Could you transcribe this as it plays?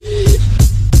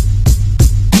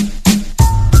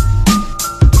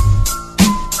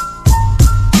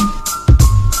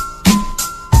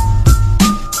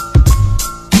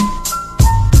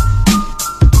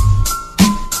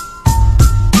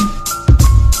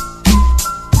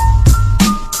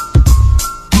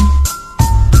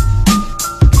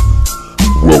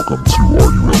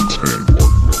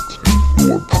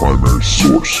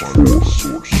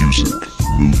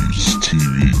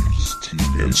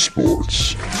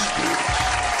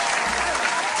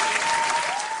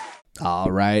All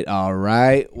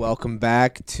right. Welcome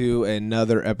back to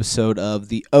another episode of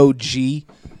the OG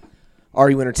Are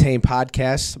You Entertained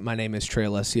podcast. My name is Trey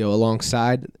Alessio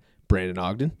alongside Brandon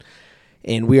Ogden,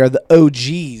 and we are the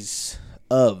OGs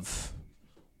of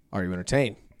Are You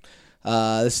Entertained.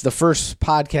 This is the first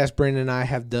podcast Brandon and I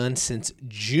have done since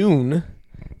June.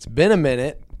 It's been a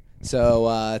minute,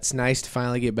 so it's nice to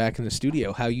finally get back in the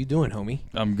studio. How you doing, homie?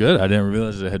 I'm good. I didn't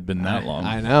realize it had been that long.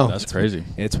 I know. That's crazy.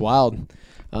 It's wild.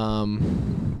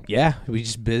 Yeah,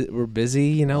 we're busy,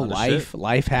 you know,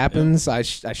 life happens. Yeah.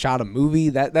 I shot a movie.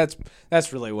 That's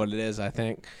really what it is, I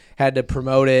think. Had to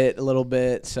promote it a little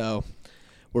bit, so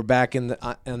we're back in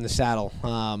the saddle.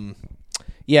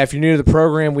 Yeah, if you're new to the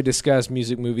program, we discuss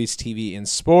music, movies, TV, and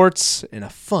sports in a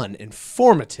fun,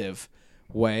 informative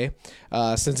way.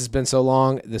 Since it's been so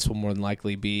long, this will more than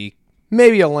likely be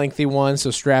maybe a lengthy one,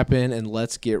 so strap in and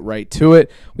let's get right to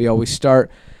it. We always start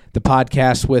the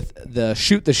podcast with the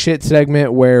Shoot the Shit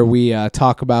segment where we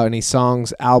talk about any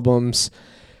songs, albums,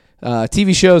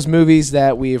 TV shows, movies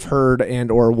that we've heard and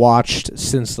or watched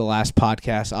since the last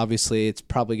podcast. Obviously, it's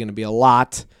probably going to be a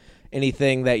lot.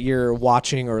 Anything that you're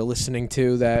watching or listening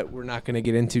to that we're not going to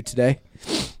get into today?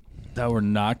 That we're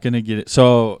not going to get it.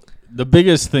 So the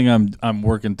biggest thing I'm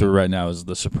working through right now is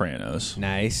The Sopranos.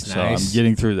 Nice. So I'm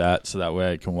getting through that so that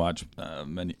way I can watch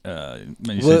many.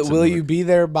 Will you be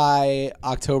there by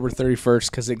October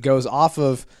 31st? Because it goes off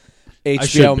of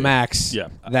HBO Max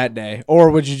that day.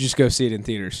 Or would you just go see it in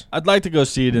theaters? I'd like to go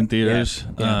see it in theaters.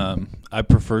 Yeah. I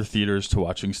prefer theaters to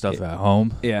watching stuff at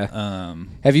home. Yeah.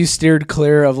 Have you steered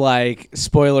clear of like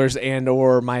spoilers and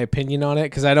or my opinion on it?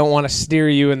 Because I don't want to steer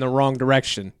you in the wrong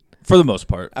direction. For the most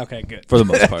part. Okay, good. For the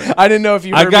most part. I didn't know if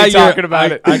you heard me talking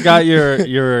about it. I got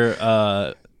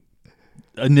your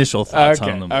initial thoughts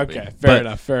on the movie. Okay,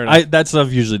 fair enough. That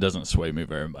stuff usually doesn't sway me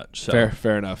very much. So.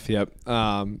 Fair enough, yep.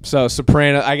 So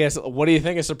Sopranos, I guess, what do you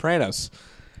think of Sopranos?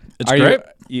 It's great.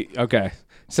 Okay.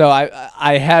 So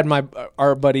I had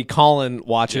our buddy Colin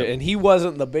watch it, and he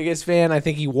wasn't the biggest fan. I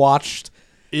think he watched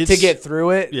to get through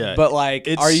it. Yeah. But like,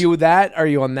 are you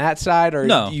on that side, or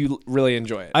do you really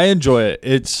enjoy it? I enjoy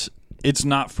it. It's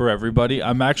not for everybody.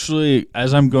 I'm actually,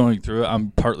 as I'm going through it, I'm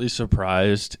partly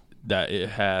surprised that it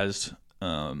has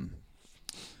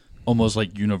almost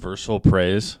like universal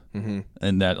praise,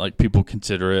 and that like people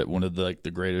consider it one of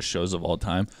the greatest shows of all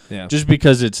time. Yeah. Just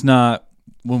because it's not,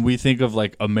 when we think of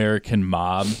like American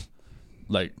mob,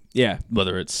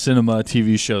 whether it's cinema,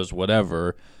 TV shows,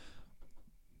 whatever,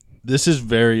 this is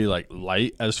very like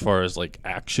light as far as like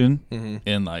action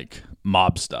and like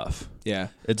mob stuff. Yeah.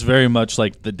 It's very much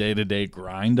like the day-to-day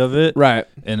grind of it. Right.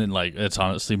 And then like it's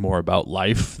honestly more about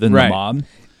life than the mob.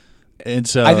 And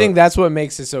so I think that's what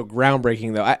makes it so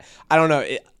groundbreaking though. I don't know.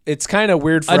 It's kind of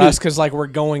weird for us because like we're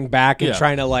going back and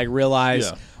trying to like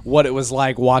realize what it was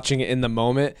like watching it in the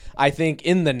moment. I think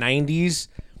in the 90s,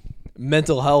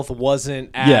 mental health wasn't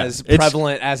as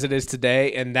prevalent as it is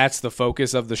today, and that's the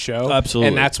focus of the show. Absolutely.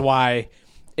 And that's why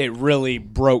it really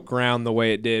broke ground the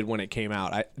way it did when it came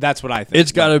out. That's what I think.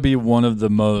 It's got to be one of the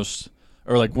most,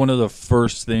 or like one of the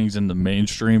first things in the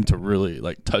mainstream to really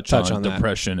like touch on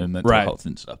depression and mental health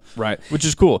and stuff. Right. Which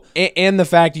is cool. And the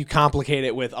fact you complicate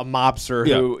it with a mobster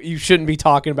who you shouldn't be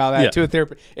talking about that to a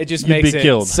therapist. It just makes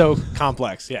it so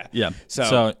complex. Yeah. Yeah.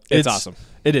 So it's awesome.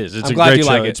 It is. It's I'm a glad great you show.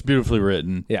 like it. It's beautifully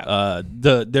written. Yeah.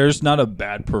 There's not a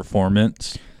bad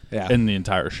performance in the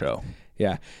entire show.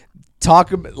 Yeah.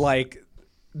 Talk about like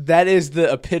that is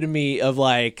the epitome of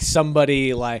like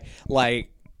somebody like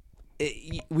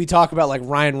we talk about like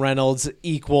Ryan Reynolds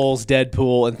equals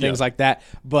Deadpool and things like that,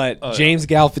 but James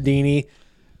Gandolfini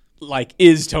like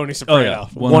is Tony Soprano.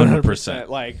 100%.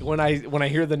 Like when I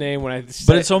hear the name,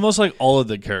 but it's almost like all of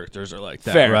the characters are like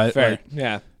that, right? Fair. Like,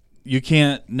 yeah. You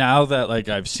can't, now that like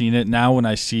I've seen it, now when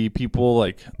I see people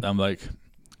like I'm like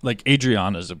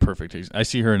Adriana's a perfect example. I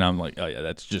see her and I'm like, oh yeah,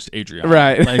 that's just Adriana.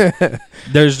 Right. Like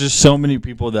there's just so many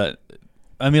people that,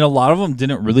 I mean, a lot of them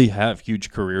didn't really have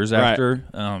huge careers after.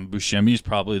 Buscemi's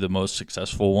probably the most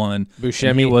successful one.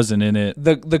 Buscemi wasn't in it.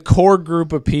 The core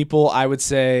group of people, I would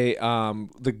say,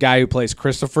 the guy who plays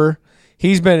Christopher,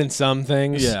 he's been in some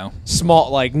things. Yeah.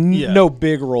 Small, like no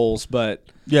big roles, but.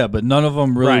 Yeah, but none of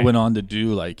them really went on to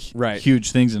do like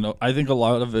huge things, and I think a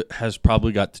lot of it has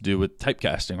probably got to do with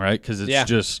typecasting, right? Because it's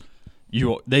just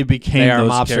they became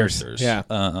those mobsters.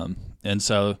 characters, and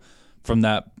so from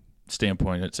that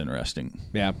standpoint, it's interesting.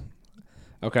 Yeah.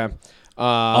 Okay.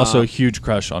 Also, a huge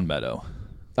crush on Meadow.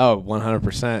 Oh,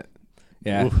 100%.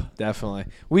 Yeah, definitely.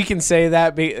 We can say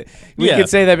that. We can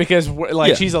say that because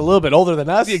she's a little bit older than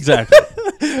us. Exactly.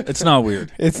 It's not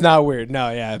weird. It's not weird.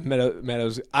 No, yeah,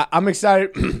 Meadows. I'm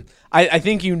excited. I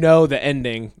think you know the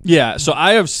ending. Yeah, so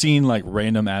I have seen like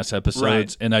random ass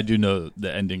episodes, and I do know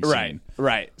the ending scene.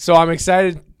 Right. So I'm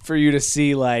excited for you to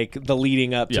see like the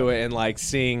leading up to it and like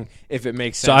seeing if it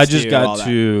makes sense. So I just got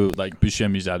to like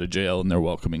Buscemi's out of jail and they're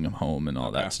welcoming him home and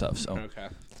all that stuff.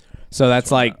 So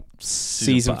that's like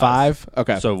season 5.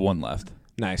 Okay. So one left.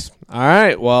 Nice. All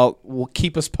right. Well, we'll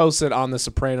keep us posted on the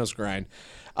Sopranos grind.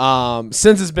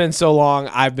 Since it's been so long,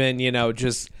 I've been,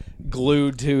 just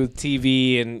glued to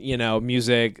TV and,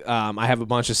 music. I have a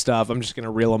bunch of stuff. I'm just going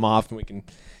to reel them off and we can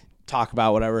talk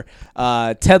about whatever.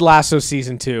 Ted Lasso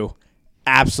season 2.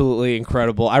 Absolutely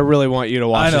incredible. I really want you to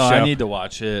watch the show. I need to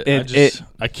watch it.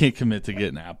 I can't commit to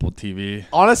getting Apple TV.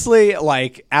 Honestly,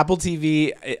 like Apple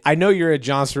TV, I know you're a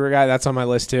Jon Stewart guy. That's on my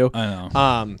list too. I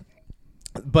know.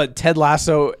 But Ted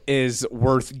Lasso is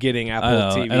worth getting Apple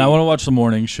TV. And I want to watch the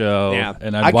morning show. Yeah.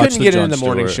 And I couldn't get it in the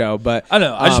morning show, but I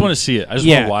know. I just want to see it. I just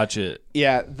want to watch it.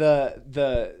 Yeah.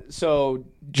 So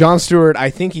Jon Stewart, I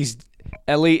think he's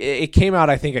at least it came out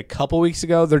I think a couple weeks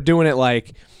ago. They're doing it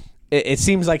like it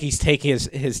seems like he's taking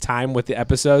his time with the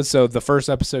episodes. So the first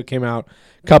episode came out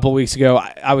a couple weeks ago.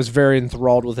 I was very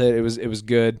enthralled with it. It was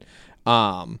good.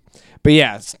 But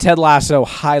yeah, Ted Lasso,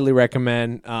 highly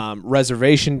recommend.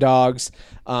 Reservation Dogs,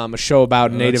 a show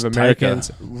about Native Americans.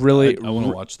 Taika. Really, I want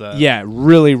to watch that. Yeah,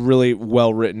 really, really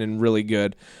well written and really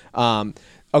good.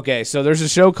 Okay, so there's a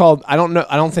show called I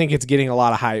don't think it's getting a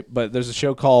lot of hype, but there's a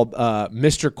show called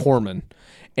Mr. Corman.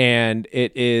 And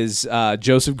it is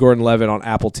Joseph Gordon-Levitt on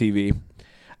Apple TV.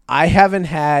 I haven't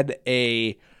had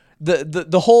the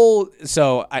whole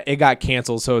it got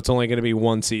canceled, so it's only going to be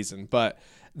one season. But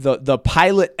the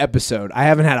pilot episode, I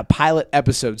haven't had a pilot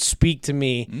episode speak to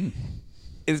me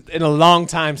in a long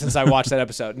time since I watched that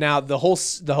episode. Now the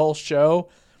whole show,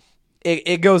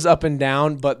 it goes up and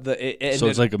down, but so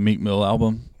it's like a Meek Mill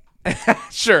album.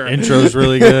 Sure. Intro's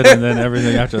really good, and then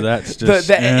everything after that's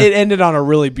just... It ended on a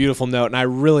really beautiful note, and I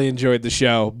really enjoyed the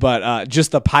show. But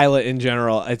just the pilot in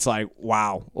general, it's like,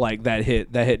 wow, like that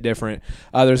hit different.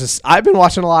 I've been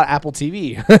watching a lot of Apple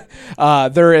TV.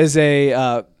 There is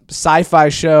a sci-fi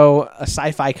show, a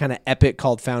sci-fi kind of epic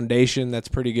called Foundation that's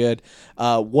pretty good.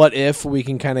 What If we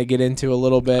can kind of get into a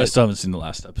little bit. I still haven't seen the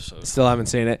last episode. Still haven't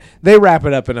seen it. They wrap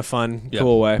it up in a fun,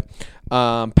 cool way.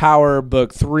 Power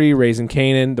Book 3, Raising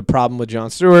Kanan, The Problem with Jon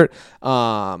Stewart.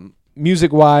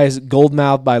 Music-wise,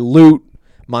 Goldmouth by Lute,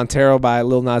 Montero by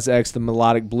Lil Nas X, The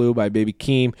Melodic Blue by Baby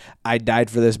Keem, I Died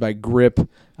for This by Grip.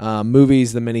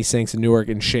 Movies, The Many Saints of Newark,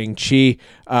 and Shang-Chi.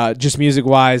 Just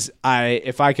music-wise,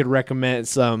 if I could recommend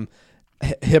some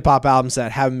hip-hop albums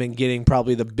that haven't been getting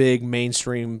probably the big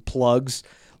mainstream plugs,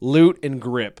 Lute and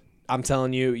Grip. I'm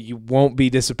telling you, you won't be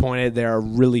disappointed. They are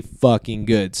really fucking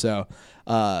good. So,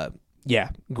 yeah,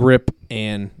 Grip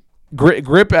signed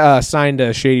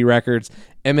to Shady Records.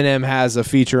 Eminem has a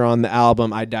feature on the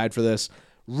album I Died for This.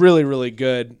 Really, really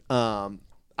good.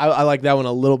 I like that one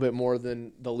a little bit more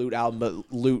than the Lute album,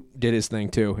 but Lute did his thing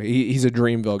too. He's a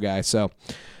Dreamville guy, so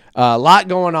a lot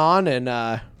going on,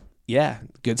 and yeah,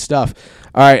 good stuff.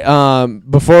 All right,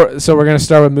 so we're gonna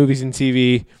start with movies and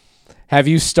TV. Have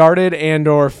you started and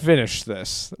or finished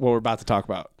this? What we're about to talk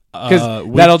about? Because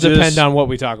that'll depend on what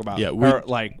we talk about. Yeah,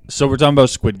 so we're talking about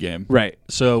Squid Game, right?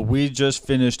 So we just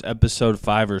finished episode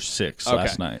 5 or 6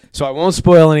 last night. So I won't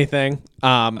spoil anything.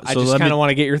 I just kind of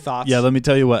want to get your thoughts. Yeah, let me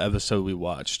tell you what episode we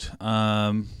watched.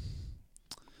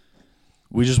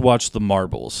 We just watched the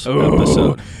Marbles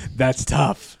episode. That's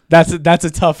tough. That's a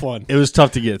tough one. It was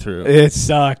tough to get through. It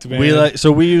sucked, man.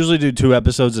 We usually do 2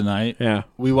 episodes a night. Yeah.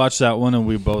 We watched that one and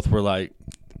we both were like,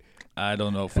 I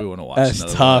don't know if we want to watch That's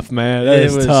another tough, one. Man. That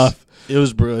is tough. It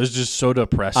was brutal. It was just so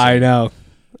depressing. I know.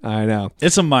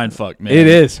 It's a mind fuck, man. It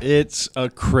is. It's a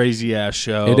crazy ass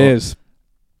show. It is.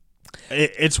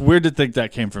 It's weird to think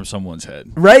that came from someone's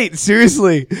head. Right.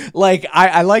 Seriously. Like,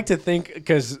 I like to think,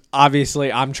 because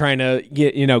obviously I'm trying to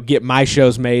get my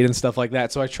shows made and stuff like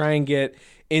that. So I try and get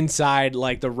inside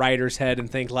like the writer's head and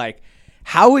think like,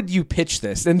 how would you pitch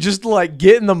this? And just like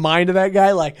get in the mind of that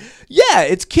guy. Like, yeah,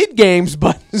 it's kid games,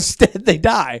 but instead they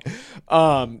die.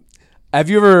 Have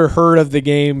you ever heard of the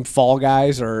game Fall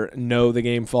Guys or know the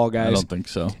game Fall Guys? I don't think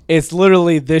so. It's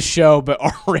literally this show, but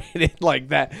R-rated like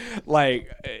that. Like,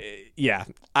 yeah,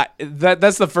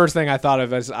 that's the first thing I thought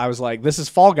of as I was like, this is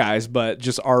Fall Guys, but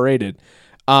just R-rated.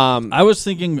 I was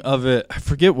thinking of it. I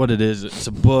forget what it is. It's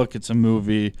a book. It's a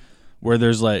movie where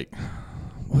there's like,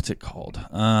 what's it called?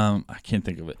 I can't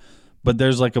think of it. But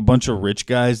there's like a bunch of rich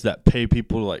guys that pay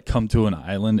people to like come to an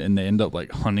island and they end up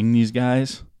like hunting these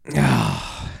guys.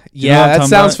 Yeah, that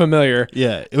sounds familiar.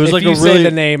 Yeah, it was if like you a say really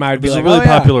the name, I'd be like, a really oh,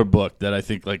 yeah. popular book that I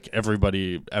think like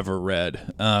everybody ever read.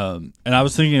 And I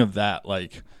was thinking of that,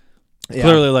 like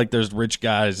clearly, like there's rich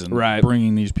guys and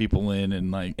bringing these people in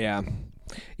and like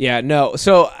yeah. No,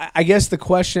 so I guess the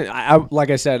question,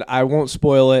 like I said, I won't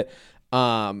spoil it.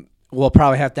 We'll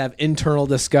probably have to have internal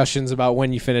discussions about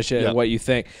when you finish it and what you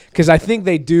think, because I think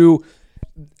they do.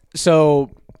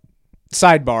 So,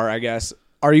 sidebar, I guess.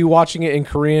 Are you watching it in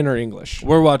Korean or English?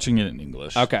 We're watching it in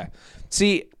English. Okay.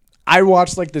 See, I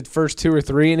watched like the first 2 or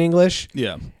 3 in English.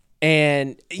 Yeah.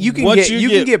 And you can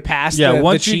get past the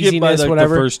once you cheesiness, get by like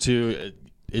whatever. The first 2,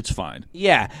 it's fine.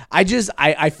 Yeah.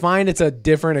 I find it's a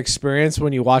different experience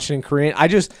when you watch it in Korean.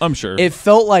 I'm sure. It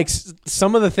felt like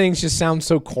some of the things just sound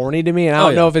so corny to me, and I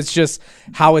don't know if it's just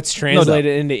how it's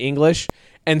translated into English.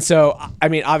 And so, I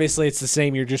mean, obviously it's the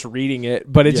same. You're just reading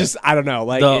it, but it just, I don't know.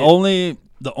 Like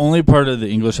the only part of the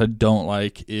English I don't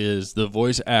like is the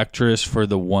voice actress for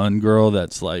the one girl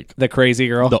that's like the crazy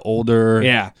girl, the older.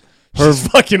 Yeah, she's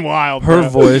fucking wild. Her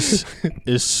voice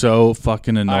is so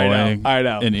fucking annoying. I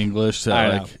know. In English,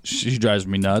 that like she drives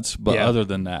me nuts. But other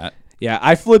than that, yeah,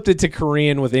 I flipped it to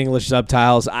Korean with English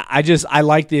subtitles. I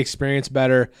like the experience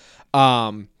better.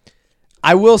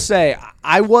 I will say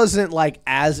I wasn't like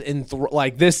as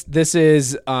like this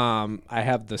is I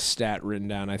have the stat written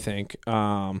down, I think.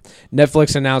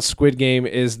 Netflix announced Squid Game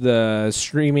is the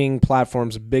streaming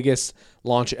platform's biggest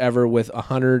launch ever with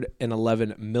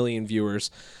 111 million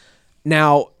viewers.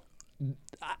 Now,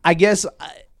 I guess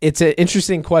it's an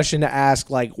interesting question to ask,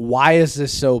 like, why is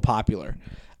this so popular?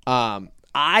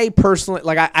 I personally,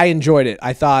 like, I enjoyed it.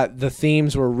 I thought the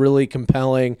themes were really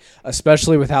compelling,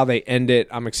 especially with how they end it.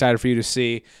 I'm excited for you to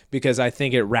see, because I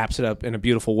think it wraps it up in a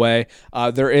beautiful way.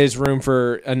 There is room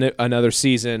for another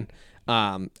season,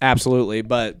 absolutely,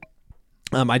 but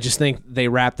I just think they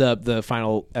wrapped up the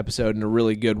final episode in a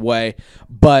really good way.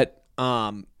 But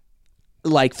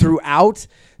like throughout,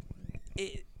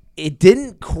 it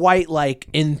didn't quite like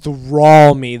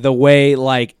enthrall me the way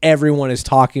like everyone is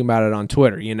talking about it on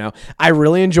Twitter. You know, I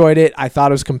really enjoyed it. I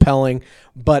thought it was compelling,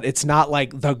 but it's not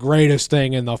like the greatest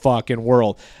thing in the fucking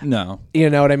world. No, you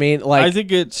know what I mean? Like, I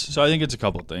think it's a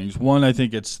couple things. One, I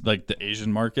think it's like the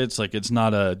Asian markets. Like, it's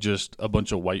not just a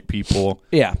bunch of white people.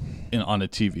 Yeah. On a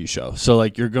TV show. So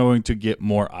like you're going to get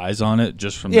more eyes on it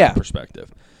just from that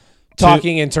perspective.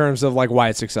 Talking in terms of like why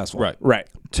it's successful. Right.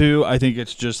 2, I think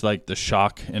it's just like the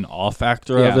shock and awe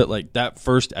factor of it. Like that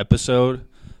first episode,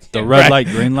 the red light,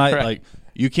 green light, like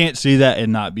you can't see that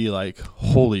and not be like,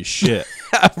 holy shit.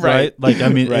 Right? Like, I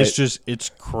mean, it's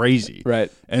crazy.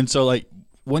 Right. And so like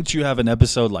once you have an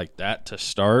episode like that to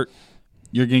start,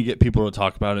 you're going to get people to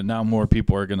talk about it. Now more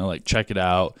people are going to like check it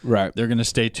out. Right. They're going to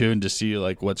stay tuned to see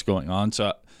like what's going on.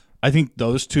 So I think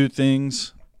those 2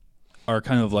 things are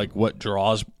kind of like what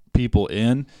draws people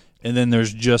in. And then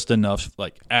there's just enough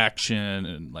like action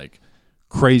and like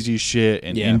crazy shit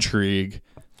and intrigue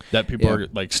that people are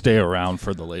like stay around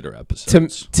for the later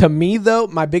episodes. To me though,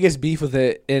 my biggest beef with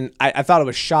it, and I thought it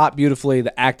was shot beautifully,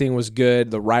 the acting was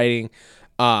good, the writing.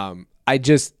 My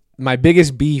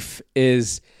biggest beef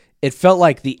is it felt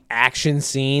like the action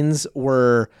scenes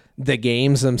were the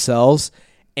games themselves.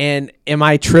 And am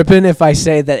I tripping if I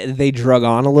say that they drug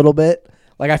on a little bit?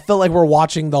 Like, I felt like we're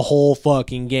watching the whole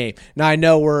fucking game. Now, I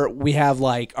know we have,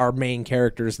 like, our main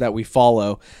characters that we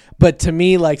follow. But to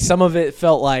me, like, some of it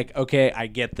felt like, okay, I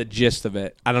get the gist of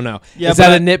it. I don't know. Yeah, is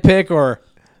that a nitpick or?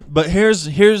 But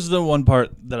here's the one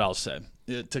part that I'll say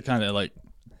to kind of, like,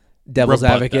 devil's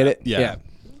advocate it? Yeah.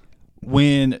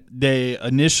 When they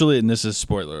initially, and this is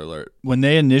spoiler alert, when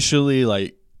they initially,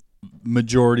 like,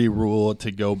 majority rule to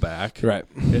go back. Right.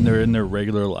 And they're in their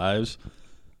regular lives,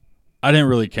 I didn't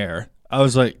really care. I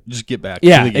was like, just get back.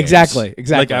 Yeah, to the games. Exactly.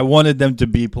 Like, I wanted them to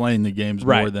be playing the games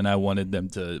more than I wanted them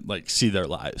to like see their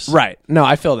lives. Right. No,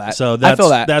 I feel that. So I feel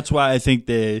that. That's why I think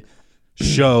they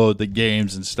show the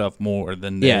games and stuff more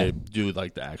than they do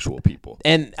like the actual people.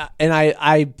 And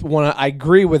I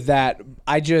agree with that.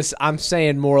 I'm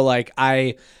saying more like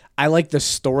I like the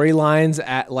storylines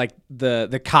at like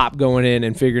the cop going in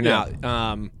and figuring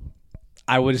out.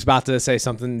 I was about to say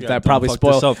something that probably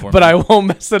spoiled, but I won't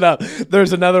mess it up.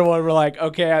 There's another one where like,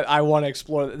 okay, I want to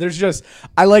explore.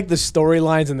 I like the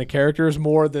storylines and the characters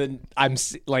more than I'm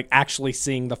like actually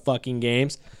seeing the fucking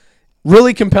games.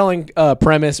 Really compelling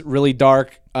premise, really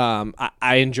dark.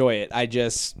 I enjoy it. I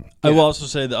will also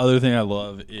say the other thing I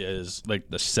love is like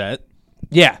the set.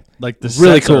 Yeah, like the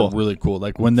really sets are really cool.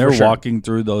 Like when they're walking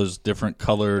through those different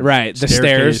colored the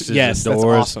stairs. Yes, the doors,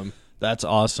 that's awesome. That's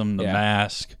awesome. The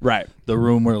mask, right? The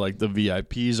room where like the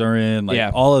VIPs are in,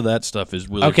 like all of that stuff is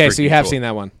really okay. So you have cool. seen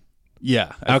that one?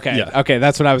 Yeah. Okay. Yeah. Okay,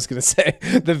 that's what I was gonna say.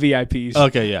 The VIPs.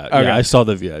 Okay. Yeah. Okay. Yeah. I saw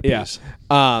the VIPs.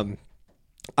 Yeah.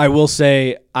 I will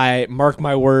say, I mark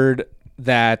my word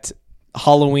that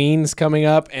Halloween's coming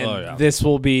up, and this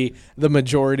will be the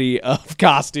majority of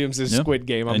costumes is Squid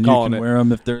Game. I'm calling it. And you can wear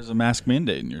them if there's a mask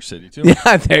mandate in your city too.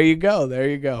 Yeah, there you go. There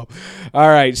you go. All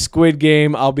right, Squid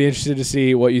Game. I'll be interested to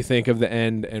see what you think of the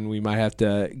end, and we might have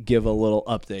to give a little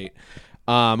update.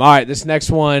 All right, this next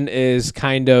one is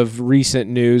kind of recent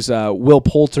news. Will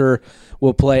Poulter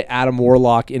will play Adam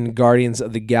Warlock in Guardians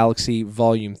of the Galaxy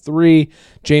Volume 3.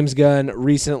 James Gunn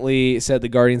recently said the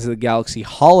Guardians of the Galaxy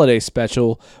Holiday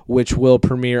Special, which will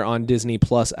premiere on Disney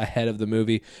Plus ahead of the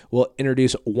movie, will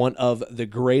introduce one of the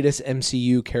greatest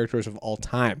MCU characters of all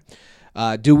time.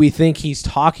 Do we think he's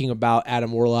talking about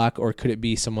Adam Warlock, or could it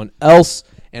be someone else?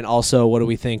 And also, what do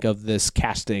we think of this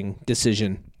casting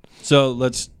decision? So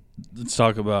let's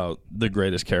talk about the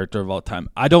greatest character of all time.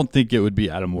 I don't think it would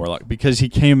be Adam Warlock because he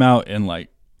came out and like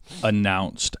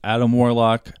announced Adam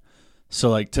Warlock. So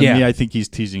like to me, I think he's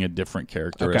teasing a different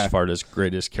character as far as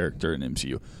greatest character in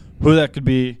MCU. Who that could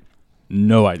be,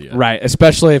 no idea. Right,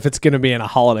 especially if it's going to be in a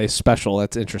holiday special.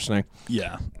 That's interesting.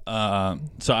 Yeah.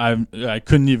 So I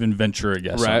couldn't even venture a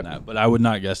guess on that, but I would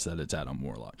not guess that it's Adam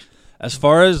Warlock. As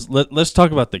far as let's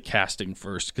talk about the casting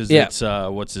first, because it's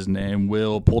what's his name,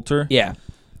 Will Poulter. Yeah.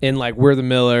 In like We're the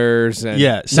Millers.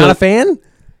 And so, not a fan?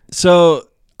 So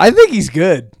I think he's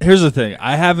good. Here's the thing.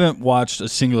 I haven't watched a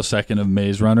single second of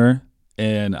Maze Runner,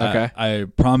 and I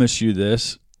promise you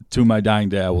this. To my dying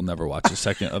day, I will never watch a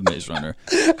second of Maze Runner.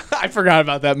 I forgot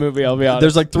about that movie, I'll be honest.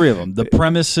 There's like 3 of them. The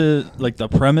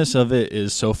premise of it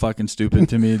is so fucking stupid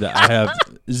to me that I have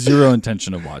zero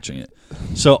intention of watching it.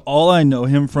 So all I know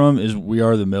him from is We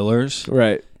Are the Millers.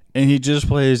 Right. And he just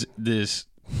plays this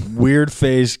weird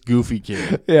face goofy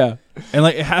kid. Yeah. And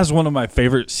like it has one of my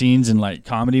favorite scenes in like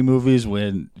comedy movies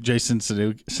when Jason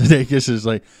Sudeikis is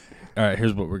like, all right,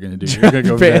 here's what we're gonna do. You're gonna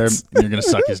go over there and you're gonna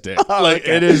suck his dick. Like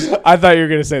it is. I thought you were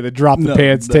gonna say the drop the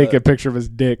pants, take a picture of his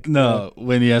dick. No,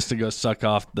 when he has to go suck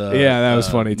off the. Yeah, that was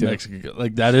funny too. Mexican,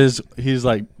 like that is, he's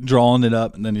like drawing it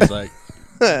up, and then he's like,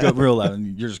 go real loud,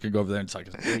 and you're just gonna go over there and suck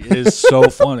his dick. It is so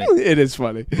funny. It is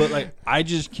funny. But like, I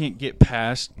just can't get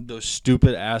past those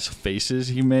stupid ass faces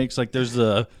he makes. Like, there's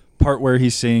the part where he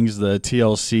sings the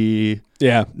TLC.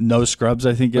 Yeah. No Scrubs,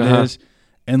 I think it is.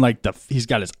 And like he's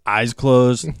got his eyes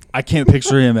closed. I can't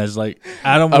picture him as like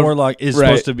Adam Warlock is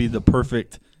supposed to be the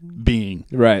perfect being.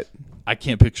 Right. I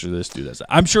can't picture this dude as that.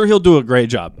 I'm sure he'll do a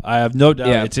great job. I have no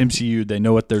doubt. It's MCU. They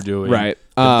know what they're doing. Right.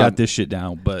 They've got this shit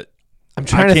down. But I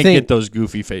can't get those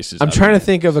goofy faces. I'm trying to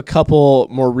think of a couple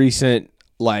more recent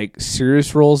like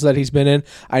serious roles that he's been in.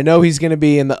 I know he's going to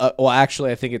be in the well,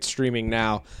 actually I think it's streaming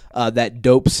now, that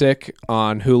Dope Sick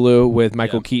on Hulu with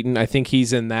Michael Keaton. I think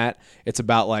he's in that. It's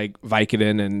about like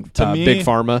Vicodin and Big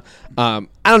Pharma. I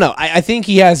don't know. I think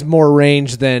he has more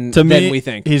range than we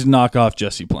think. He's knockoff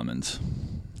Jesse Plemons.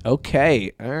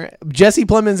 Okay. All right. Jesse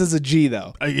Plemons is a G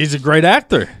though. He's a great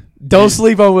actor. Don't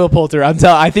sleep on Will Poulter.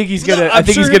 I think he's gonna. I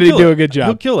think he's gonna do a good job.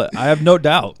 He'll kill it. I have no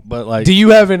doubt. But like, do you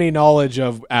have any knowledge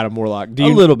of Adam Warlock? A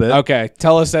little bit. Okay,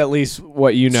 tell us at least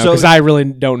what you know, because I really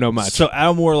don't know much. So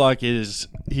Adam Warlock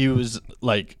he was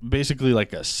like basically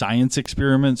like a science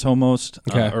experiment almost,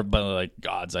 or by like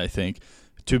gods, I think,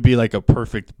 to be like a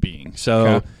perfect being.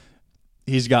 So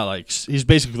he's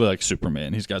basically like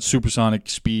Superman. He's got supersonic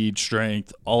speed,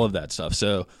 strength, all of that stuff.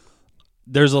 So.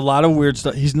 There's a lot of weird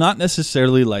stuff. He's not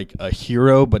necessarily like a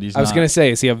hero, but I was going to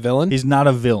say, is he a villain? He's not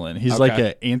a villain. He's like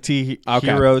an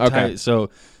anti-hero type. So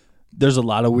there's a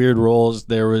lot of weird roles.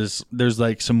 There's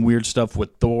like some weird stuff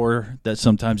with Thor that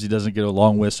sometimes he doesn't get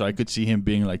along with. So I could see him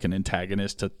being like an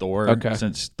antagonist to Thor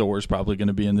since Thor's probably going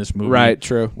to be in this movie. Right,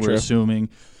 true. We're assuming.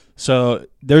 So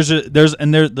I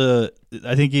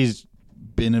think he's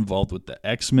been involved with the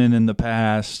X-Men in the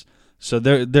past. So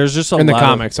there's just in the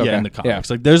comics. In the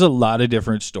comics. Like there's a lot of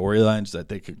different storylines that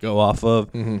they could go off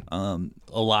of. Mm-hmm.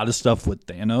 A lot of stuff with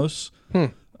Thanos.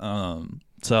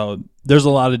 So there's a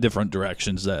lot of different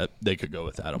directions that they could go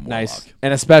with Adam Warlock. Nice.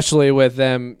 And especially with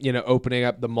them, opening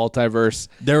up the multiverse.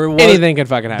 Anything can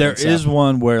fucking happen. There is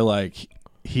one where like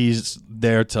he's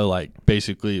there to like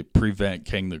basically prevent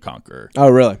King the Conqueror. Oh,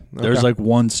 really? Okay. There's like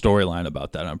one storyline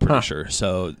about that, I'm pretty sure.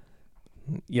 So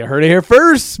you heard it here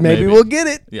first. Maybe we'll get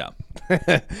it. Yeah. All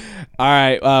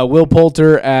right. Will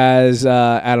Poulter as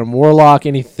Adam Warlock.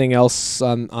 Anything else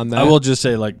on that? I will just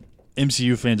say, like,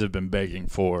 MCU fans have been begging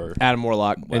for Adam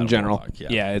Warlock in general.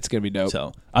 Yeah, it's gonna be dope.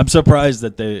 So I'm surprised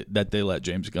that they let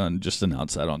James Gunn just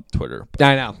announce that on Twitter.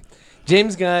 I know.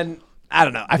 James Gunn. I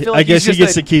don't know. I feel like I guess he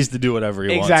gets the the keys to do whatever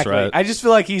he wants, right? I just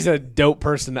feel like he's a dope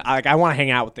person. I want to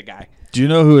hang out with the guy. Do you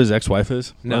know who his ex-wife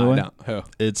is? No. Who?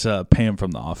 It's Pam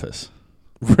from The Office.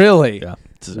 Really? Yeah.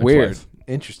 It's his Weird. ex-wife.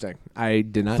 Interesting. I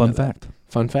did not. Fun know that. fact.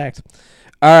 Fun fact.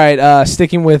 All right.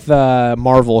 Sticking with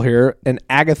Marvel here, an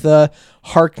Agatha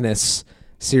Harkness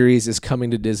series is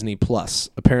coming to Disney Plus.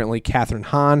 Apparently, Kathryn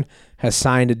Hahn has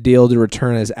signed a deal to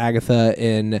return as Agatha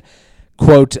in,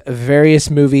 quote, various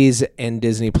movies and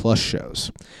Disney Plus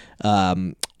shows.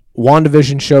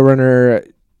 WandaVision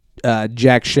showrunner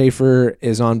Jack Schaefer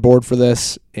is on board for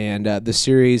this, and the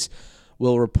series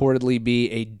will reportedly be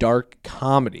a dark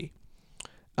comedy.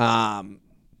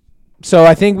 So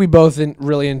I think we both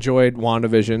really enjoyed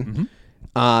WandaVision.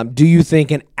 Mm-hmm. Do you think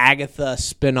an Agatha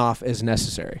spinoff is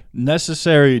necessary?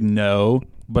 Necessary, no,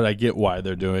 but I get why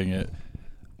they're doing it.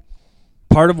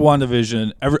 Part of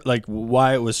WandaVision,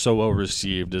 why it was so well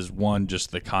received is one,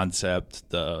 just the concept,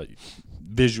 the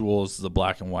visuals, the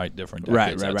black and white, different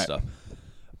decades, that stuff.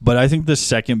 But I think the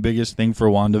second biggest thing for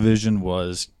WandaVision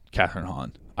was Kathryn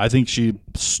Hahn. I think she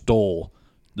stole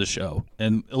the show.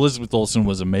 And Elizabeth Olsen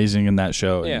was amazing in that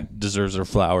show and deserves her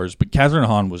flowers. But Kathryn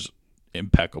Hahn was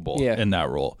impeccable in that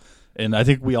role. And I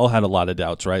think we all had a lot of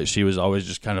doubts, right? She was always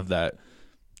just kind of that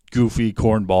goofy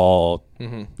cornball,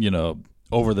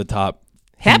 over the top.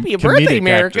 Happy birthday,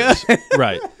 America.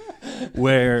 Right.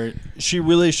 Where she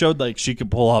really showed like she could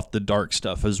pull off the dark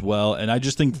stuff as well. And I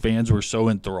just think fans were so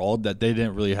enthralled that they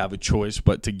didn't really have a choice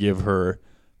but to give her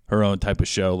own type of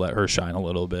show, let her shine a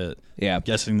little bit. Yeah. I'm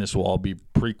guessing this will all be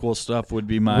prequel stuff would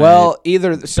be my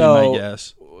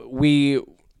guess.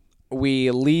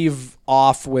 We leave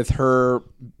off with her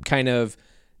kind of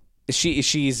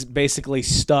she's basically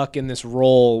stuck in this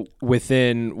role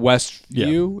within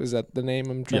Westview. Yeah. Is that the name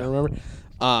I'm trying to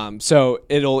remember? So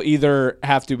it'll either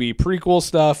have to be prequel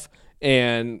stuff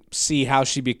and see how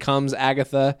she becomes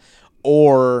Agatha,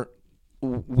 or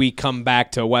we come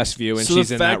back to Westview and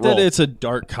she's in that role. The fact that it's a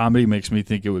dark comedy makes me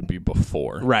think it would be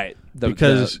before. Right.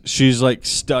 Because she's like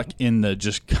stuck in the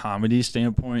just comedy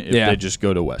standpoint if they just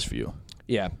go to Westview.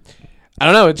 Yeah. I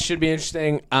don't know. It should be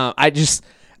interesting. I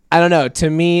don't know. To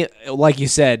me, like you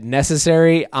said,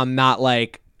 necessary. I'm not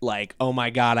like oh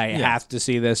my God, I have to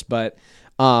see this. But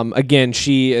again,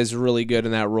 she is really good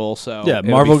in that role. So yeah,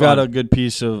 Marvel got a good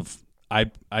piece of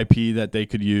IP that they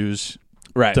could use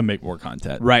to make more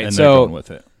content. Right. And they're going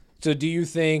with it. So do you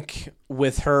think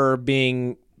with her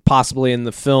being possibly in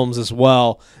the films as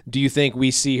well, do you think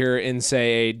we see her in,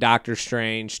 say, a Doctor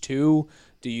Strange 2?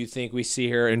 Do you think we see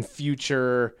her in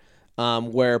future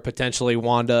where potentially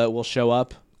Wanda will show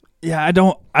up? Yeah,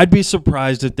 I'd be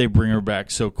surprised if they bring her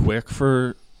back so quick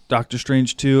for Doctor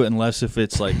Strange 2, unless if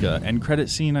it's like an end credit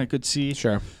scene I could see.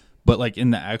 Sure. But like in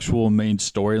the actual main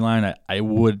storyline, I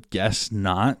would guess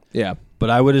not. Yeah. But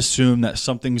I would assume that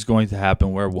something's going to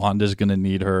happen where Wanda's going to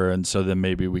need her, and so then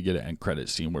maybe we get an end credit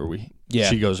scene where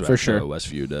she goes back to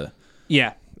Westview to...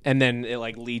 Yeah, and then it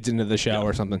like leads into the show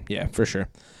or something. Yeah, for sure.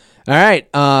 All right,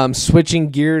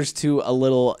 switching gears to a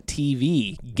little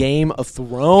TV, Game of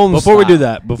Thrones. Before we do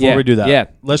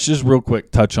that, let's just real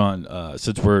quick touch on,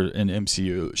 since we're in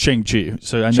MCU, Shang-Chi.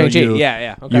 So I know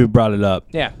you brought it up.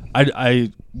 Yeah.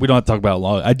 We don't have to talk about it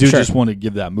long. I do just want to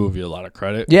give that movie a lot of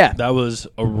credit. Yeah. That was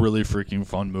a really freaking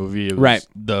fun movie.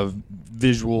 The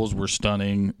visuals were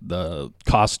stunning. The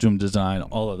costume design,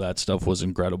 all of that stuff was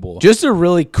incredible. Just a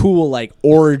really cool, like,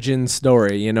 origin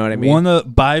story. You know what I mean? One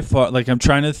of, by far, like, I'm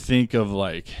trying to think of,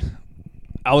 like,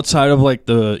 outside of, like,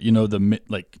 the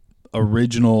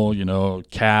original,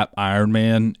 Cap, Iron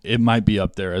Man, it might be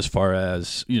up there as far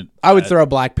as, I would throw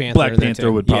Black Panther. Black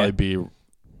Panther would probably be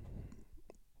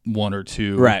one or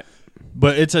two, right?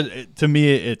 But to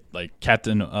me it like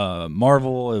Captain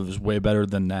Marvel, it was way better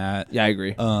than that. Yeah, I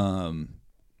agree.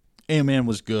 Ant-Man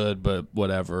was good, but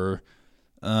whatever.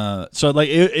 So like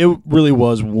it really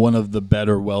was one of the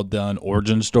better, well done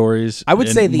origin stories. I would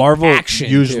say the Marvel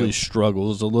action usually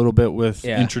struggles a little bit with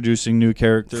introducing new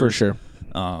characters for sure.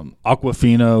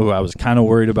 Aquafina, who I was kind of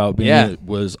worried about being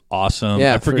was awesome.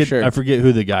 Yeah, I forget for sure. I forget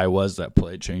who the guy was that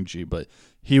played Shang-Chi, but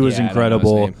he was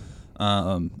incredible.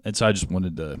 And so I just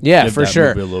wanted to give for that sure.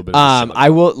 movie a little bit of I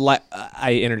will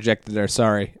I interjected there,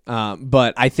 sorry.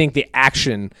 But I think the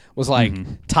action was like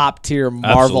top tier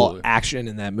Marvel action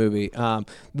in that movie.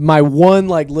 My one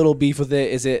like little beef with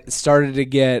it is it started to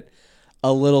get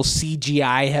a little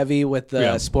CGI heavy with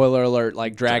the spoiler alert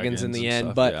like dragons in the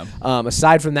end. Stuff, but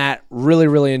aside from that, really,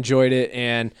 really enjoyed it,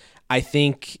 and I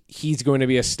think he's going to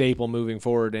be a staple moving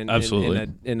forward in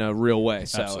a real way.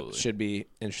 So it should be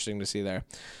interesting to see there.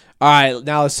 All right,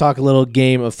 now let's talk a little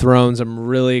Game of Thrones. I'm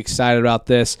really excited about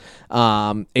this.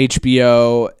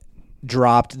 HBO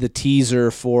dropped the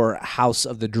teaser for House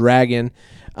of the Dragon.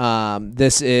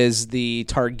 This is the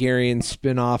Targaryen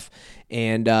spinoff,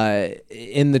 and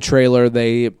in the trailer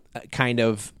they kind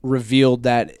of revealed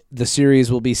that the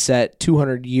series will be set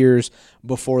 200 years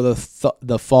before the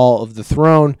fall of the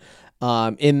throne.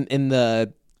 In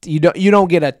the you don't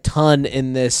get a ton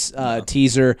in this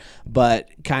teaser, but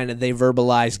kind of they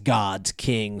verbalize gods,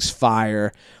 kings,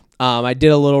 fire. I did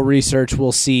a little research.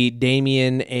 We'll see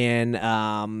Damien and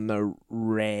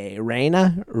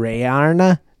Rhaenyra.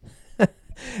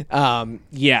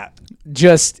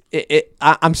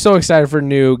 I'm so excited for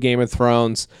new Game of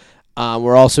Thrones.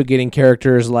 We're also getting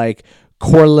characters like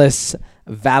Corlys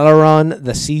Valeron,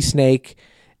 the Sea Snake,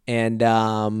 and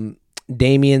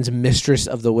Damien's Mistress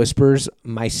of the Whispers,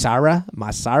 Mysaria.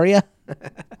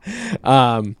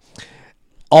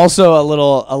 Also a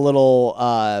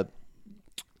little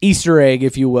Easter egg,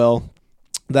 if you will,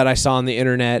 that I saw on the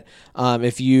internet.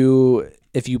 If you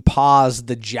pause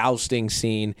the jousting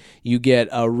scene, you get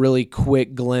a really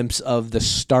quick glimpse of the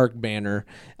Stark banner.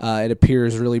 It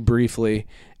appears really briefly,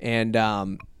 and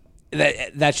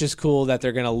that's just cool that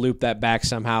they're going to loop that back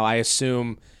somehow. I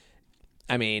assume.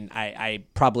 I mean, I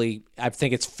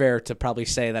think it's fair to probably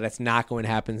say that it's not going to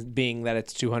happen, being that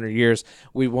it's 200 years.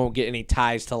 We won't get any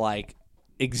ties to like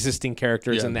existing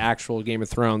characters in the actual Game of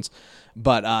Thrones,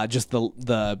 but just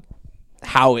the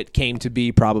how it came to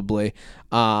be probably.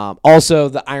 Also,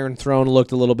 the Iron Throne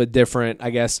looked a little bit different, I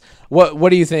guess. What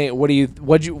do you think?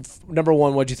 Number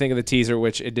one, what'd you think of the teaser,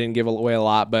 which it didn't give away a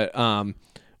lot, but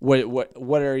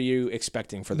what are you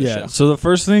expecting for this show? So the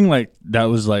first thing like that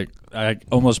was like I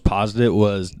almost paused it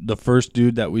was the first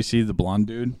dude that we see, the blonde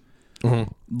dude,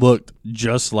 looked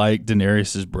just like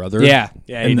Daenerys' brother. Yeah,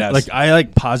 he does. Like I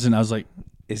like paused and I was like,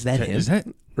 is that him? Is that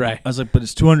right? I was like, but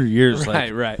it's 200 years.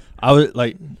 Right. I was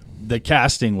like, the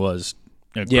casting was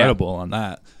incredible on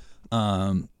that.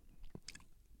 I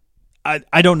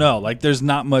don't know. Like, there's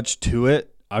not much to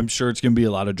it. I'm sure it's gonna be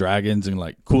a lot of dragons and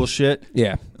like cool shit.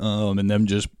 Yeah. And them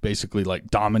just basically like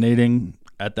dominating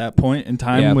at that point in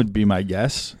time would be my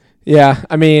guess. Yeah,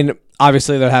 I mean,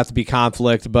 obviously there'll have to be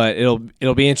conflict, but it'll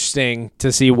be interesting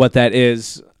to see what that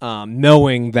is,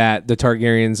 knowing that the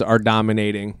Targaryens are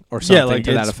dominating or something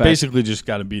to that effect. Basically just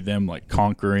got to be them like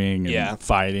conquering and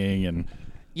fighting and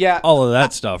all of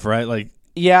that stuff, right? Like,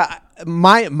 yeah,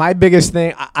 my biggest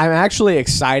thing, I'm actually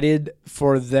excited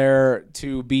for there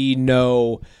to be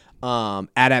no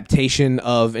adaptation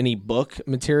of any book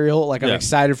material. Like, I'm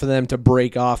excited for them to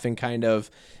break off and kind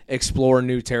of explore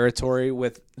new territory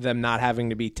with them not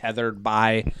having to be tethered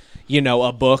by,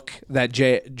 a book that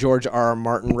George R.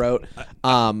 Martin wrote.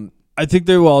 I think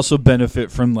they will also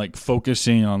benefit from like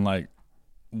focusing on like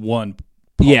one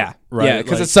part, right? Yeah,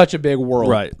 because it's such a big world,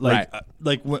 right?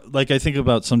 Like I think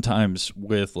about sometimes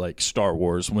with like Star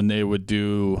Wars when they would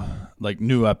do like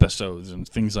new episodes and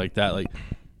things like that. Like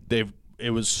it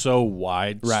was so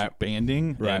wide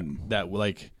spanning, and that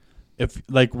like. If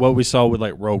like what we saw with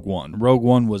like Rogue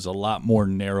One was a lot more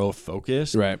narrow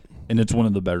focused, right? And it's one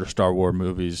of the better Star Wars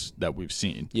movies that we've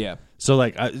seen. Yeah. So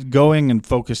like going and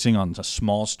focusing on a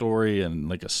small story and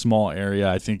like a small area,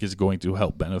 I think is going to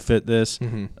help benefit this.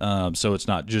 So it's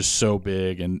not just so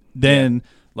big, and then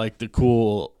like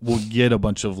we'll get a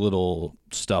bunch of little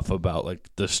stuff about like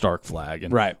the Stark flag,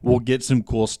 and we'll get some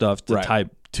cool stuff to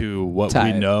type to what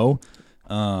we know.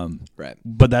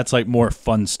 But that's like more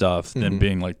fun stuff than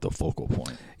being like the focal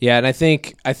point. Yeah, and I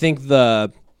think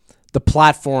the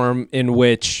platform in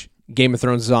which Game of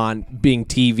Thrones is on, being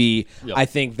TV, I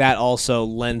think that also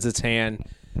lends its hand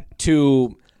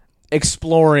to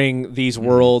exploring these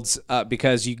worlds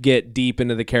because you get deep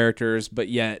into the characters, but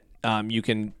yet you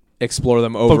can explore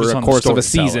them over a course of a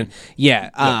season.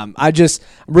 I'm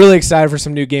really excited for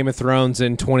some new Game of Thrones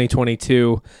in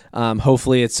 2022.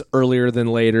 Hopefully it's earlier than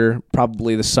later,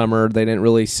 probably the summer. They didn't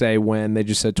really say when, they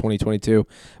just said 2022.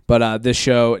 But this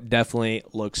show definitely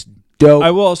looks dope.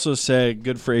 I will also say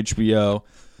good for HBO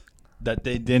that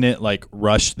they didn't like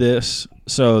rush this,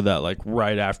 so that like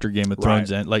right after Game of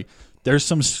Thrones end, like there's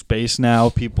some space now.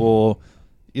 People,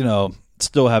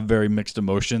 still have very mixed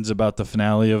emotions about the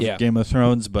finale of Game of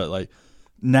Thrones, but like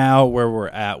now where we're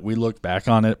at, we look back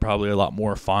on it probably a lot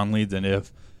more fondly than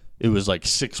if it was like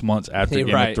 6 months after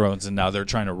Game of Thrones and now they're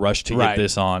trying to rush to get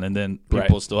this on, and then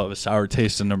people still have a sour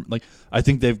taste in them. Like, I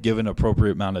think they've given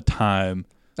appropriate amount of time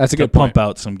to pump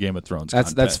out some Game of Thrones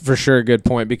content. That's for sure a good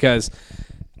point, because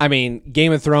I mean,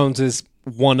 Game of Thrones is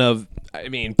one of,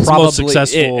 probably most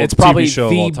successful it's probably TV show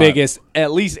of all the time. biggest,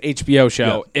 at least HBO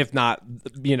show, if not,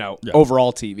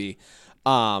 overall TV.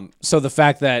 So the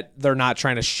fact that they're not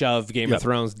trying to shove Game of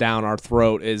Thrones down our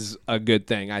throat is a good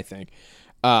thing, I think.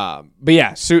 But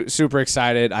yeah, super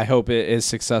excited. I hope it is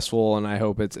successful, and I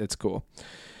hope it's cool.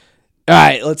 All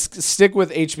right, let's stick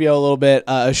with HBO a little bit.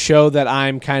 A show that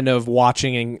I'm kind of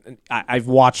watching, and I've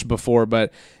watched before,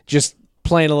 but just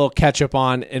playing a little catch up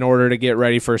on in order to get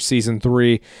ready for season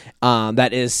 3.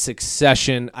 That is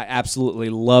Succession. I absolutely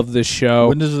love this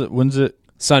show. When's it?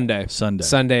 Sunday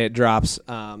it drops.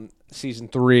 Season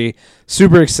 3.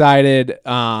 Super excited.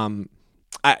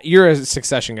 You're a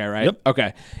Succession guy, right? Yep.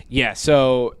 Okay. Yeah.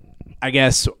 So I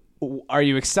guess, are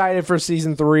you excited for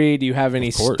season 3? Do you have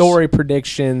any story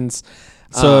predictions?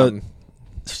 So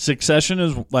Succession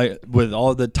is like, with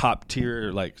all the top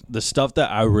tier, like the stuff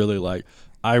that I really like,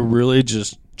 I really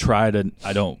just try to,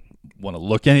 I don't want to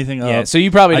look anything up. Yeah. So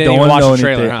you probably didn't even watch the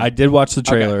trailer. Huh? I did watch the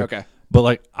trailer. Okay. But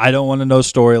like, I don't want to know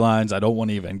storylines. I don't want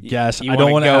to even guess. I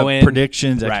don't want to have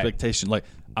predictions, expectations. Like,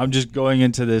 I'm just going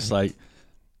into this like,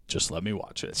 just let me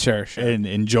watch it. Sure. And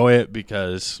enjoy it,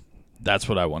 because that's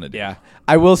what I want to do. Yeah.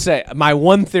 I will say, my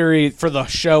one theory for the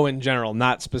show in general,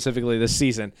 not specifically this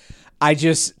season,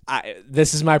 this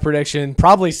is my prediction,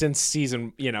 probably since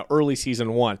early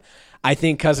season 1. I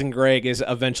think Cousin Greg is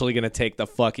eventually going to take the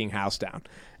fucking house down.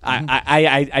 Mm-hmm.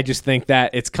 I just think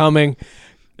that it's coming.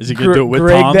 Is he going to do it with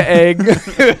Greg Tom? the egg?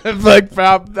 Like,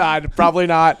 probably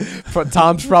not.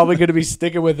 Tom's probably going to be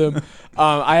sticking with him.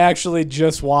 I actually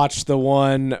just watched the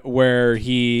one where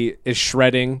he is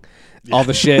shredding all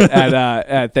the shit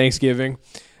at Thanksgiving.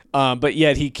 But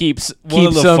yet he keeps one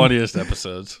of the funniest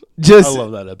episodes. I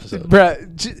love that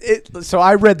episode. So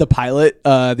I read the pilot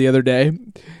the other day,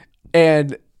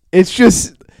 and it's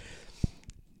just,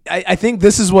 I think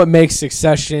this is what makes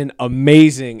Succession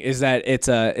amazing, is that it's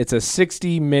a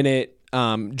 60-minute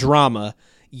drama,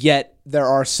 yet there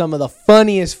are some of the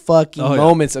funniest fucking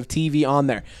moments of TV on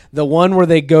there. The one where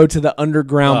they go to the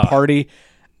underground party,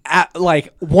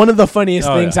 like one of the funniest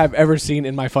things I've ever seen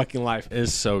in my fucking life.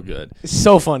 It's so good. It's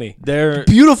so funny. They're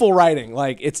beautiful writing.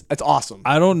 Like, it's awesome.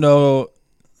 I don't know.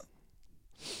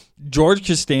 George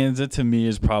Costanza, to me,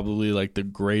 is probably like the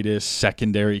greatest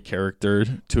secondary character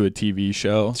to a TV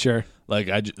show. Sure. Like,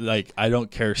 I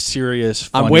don't care. Serious,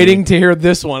 funny. I'm waiting to hear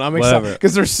this one. I'm excited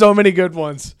because there's so many good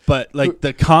ones. But like,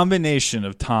 the combination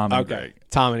of Tom and Greg.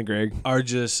 Tom and Greg are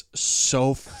just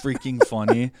so freaking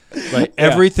funny. Like,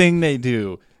 everything they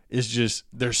do is just,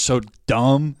 they're so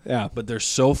dumb, but they're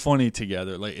so funny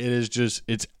together. Like,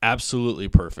 it's absolutely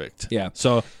perfect. Yeah.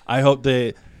 So I hope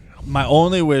my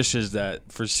only wish is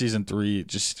that for season 3,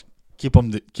 just keep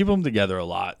them together a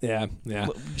lot. Yeah.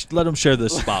 Just let them share the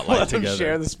spotlight together. Let them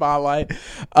share the spotlight.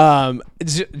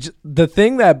 The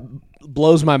thing that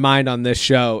blows my mind on this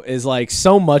show is, like,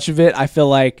 so much of it, I feel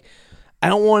like I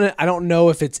don't know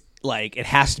if it's like it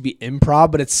has to be improv,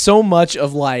 but it's so much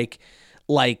of like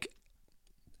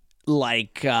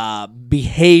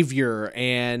behavior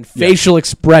and facial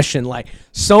expression. Like,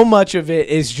 so much of it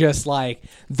is just like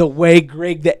the way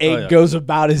Greg the egg goes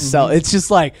about himself. Mm-hmm. It's just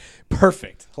like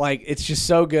perfect. Like, it's just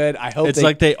so good. I hope it's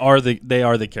like they are the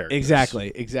characters.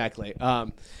 Exactly.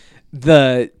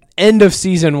 The end of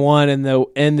season 1 and the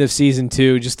end of season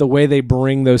 2, just the way they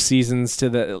bring those seasons to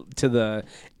the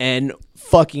end,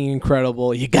 fucking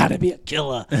incredible. You gotta be a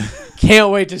killer.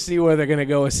 Can't wait to see where they're gonna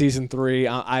go with season 3.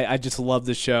 I just love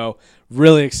the show.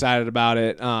 Really excited about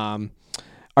it.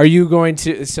 Are you going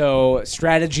to,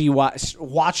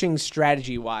 watching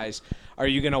strategy wise, are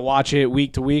you gonna watch it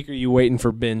week to week, or are you waiting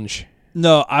for binge?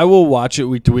 No, I will watch it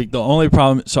week to week. The only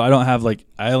problem, so I only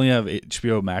have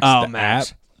HBO Max, app.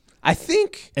 I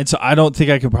think, and so I don't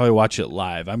think I can probably watch it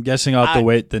live. I'm guessing I'll have to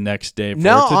wait the next day for it to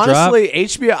drop. Honestly,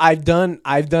 HBO, I've done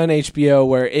HBO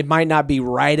where it might not be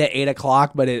right at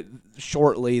 8:00, but it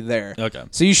shortly there. Okay,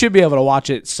 so you should be able to watch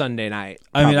it Sunday night.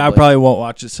 I mean, I probably won't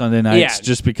watch it Sunday nights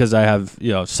just because I have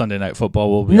Sunday night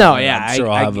football will be. I'm sure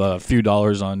I'll have a few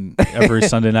dollars on every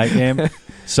Sunday night game,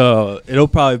 so it'll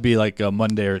probably be like a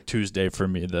Monday or Tuesday for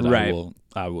me that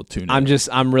I will tune in. I'm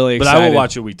really excited. But I will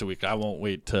watch it week to week. I won't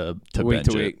wait to week binge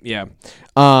to week. it. Yeah.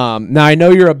 Now I know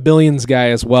you're a Billions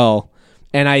guy as well,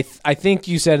 and I think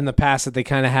you said in the past that they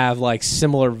kind of have like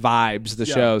similar vibes. The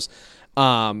shows.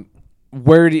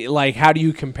 Where do you, how do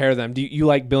you compare them? Do you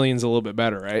like Billions a little bit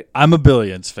better, right? I'm a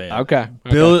Billions fan. Okay.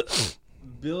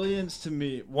 Billions to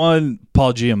me,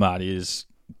 Paul Giamatti is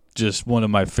just one of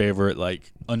my favorite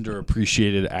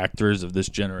underappreciated actors of this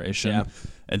generation. Yeah.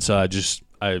 And so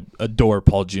I adore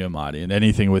Paul Giamatti, and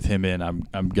anything with him in,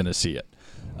 I'm gonna see it.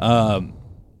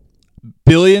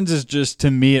 Billions is just, to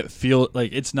me, it feels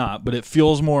like it's not, but it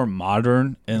feels more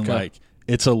modern and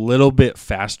it's a little bit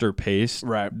faster paced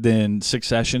than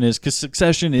Succession is, because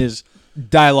Succession is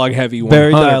dialogue heavy. 100%.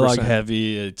 Very dialogue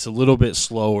heavy. It's a little bit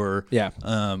slower. Yeah.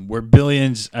 Where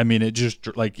Billions, I mean, it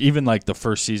just like even like the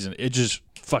first season, it just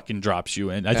fucking drops you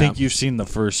in. I think you've seen the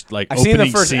first like opening seen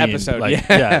the first scene, episode. Like,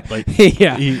 like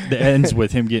it ends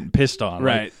with him getting pissed on.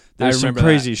 Right. Like, there's some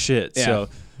crazy shit. Yeah. So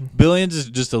Billions is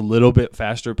just a little bit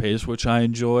faster paced, which I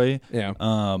enjoy. Yeah.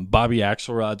 Bobby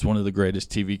Axelrod's one of the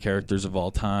greatest TV characters of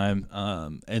all time.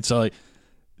 And so like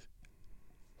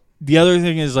the other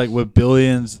thing is like with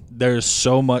Billions, there's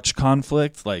so much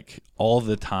conflict like all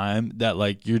the time that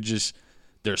like you're just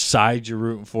there's sides you're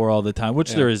rooting for all the time,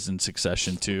 which there is in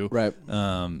Succession too. Right.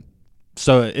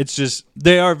 So it's just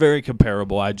they are very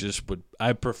comparable. I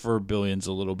prefer Billions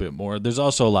a little bit more. There's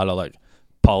also a lot of like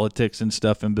politics and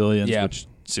stuff in Billions, which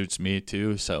suits me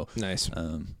too. So nice.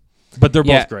 But they're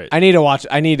both great. I need to watch.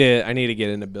 I need to get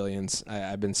into Billions.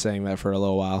 I've been saying that for a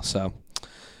little while. So,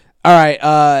 all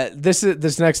right.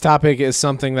 This next topic is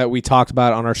something that we talked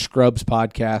about on our Scrubs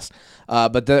podcast.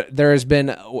 But there has been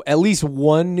at least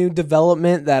one new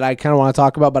development that I kind of want to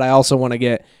talk about. But I also want to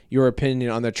get your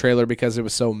opinion on the trailer because it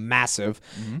was so massive,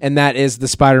 and that is the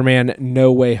Spider-Man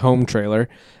No Way Home trailer.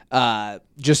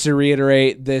 Just to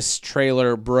reiterate, this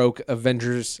trailer broke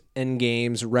Avengers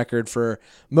Endgame's record for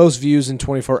most views in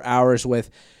 24 hours with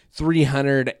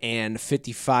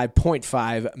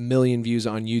 355.5 million views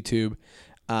on YouTube.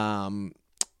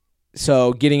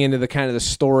 So getting into the kind of the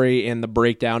story and the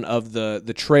breakdown of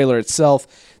the trailer itself,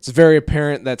 it's very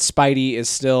apparent that Spidey is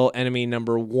still enemy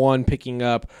number one, picking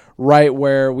up right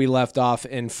where we left off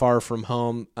in Far From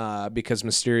Home because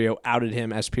Mysterio outed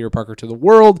him as Peter Parker to the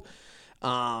world.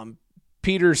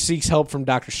 Peter seeks help from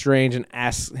Doctor Strange and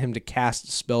asks him to cast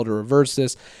a spell to reverse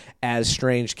this. As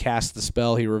Strange casts the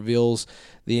spell, he reveals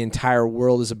the entire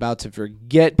world is about to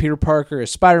forget Peter Parker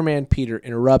as Spider-Man. Peter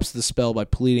interrupts the spell by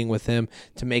pleading with him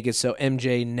to make it so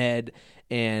MJ, Ned,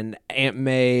 and Aunt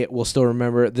May will still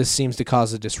remember. This seems to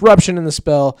cause a disruption in the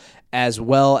spell as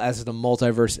well as the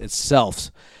multiverse itself.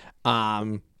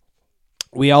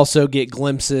 We also get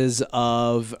glimpses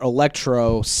of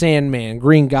Electro, Sandman,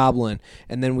 Green Goblin,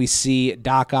 and then we see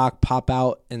Doc Ock pop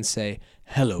out and say,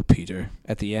 "Hello, Peter,"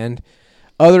 at the end.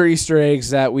 Other Easter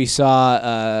eggs that we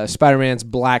saw, Spider-Man's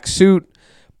black suit,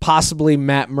 possibly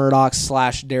Matt Murdock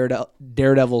 /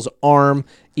 Daredevil's arm,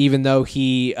 even though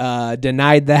he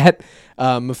denied that.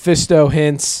 Mephisto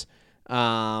hints. Did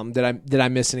I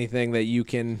miss anything that you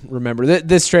can remember?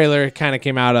 This trailer kind of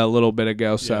came out a little bit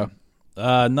ago, so...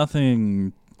 Yeah.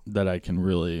 Nothing that I can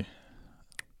really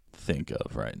think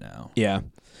of right now. Yeah.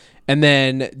 And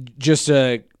then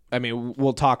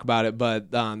we'll talk about it,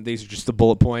 but these are just the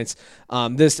bullet points.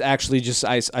 This actually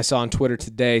I saw on Twitter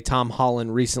today, Tom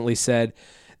Holland recently said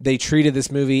they treated this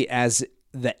movie as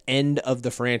the end of the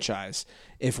franchise.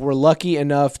 If we're lucky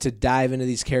enough to dive into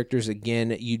these characters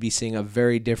again, you'd be seeing a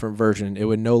very different version. It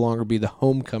would no longer be the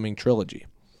Homecoming trilogy.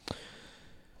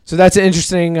 So that's an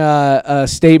interesting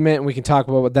statement, and we can talk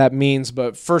about what that means.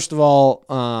 But first of all,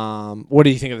 what do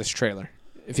you think of this trailer?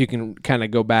 If you can kind of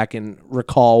go back and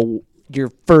recall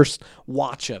your first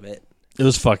watch of it. It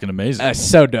was fucking amazing.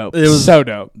 So dope. It was so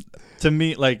dope. To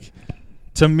me,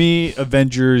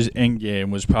 Avengers Endgame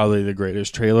was probably the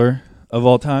greatest trailer of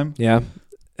all time. Yeah.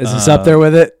 Is this up there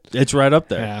with it? It's right up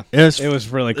there. Yeah. It was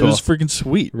really cool. It was freaking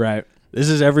sweet. Right. This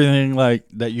is everything like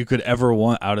that you could ever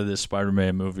want out of this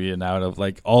Spider-Man movie and out of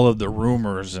like all of the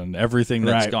rumors and everything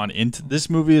that's gone into this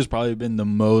movie has probably been the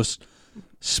most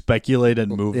speculated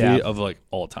movie of like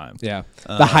all time. Yeah.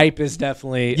 The hype is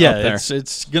definitely up there.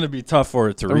 It's going to be tough for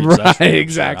it to reach. Right,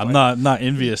 exactly. I'm not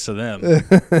envious of them.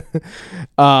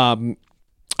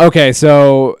 Okay,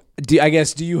 so do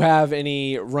you have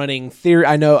any running theory?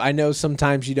 I know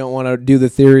sometimes you don't want to do the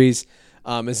theories.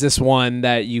 Is this one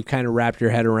that you kind of wrapped your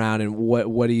head around, and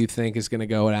what do you think is going to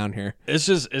go down here?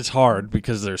 It's hard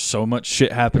because there's so much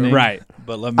shit happening. Right.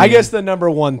 But I guess the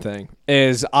number one thing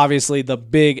is obviously the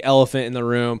big elephant in the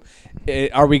room.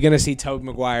 Are we going to see Tobey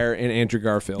Maguire and Andrew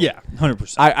Garfield? Yeah,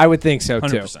 100%. I would think so,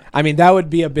 too. 100%. I mean, that would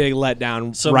be a big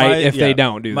letdown, if they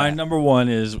don't do that. My number one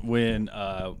is when,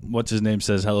 what's his name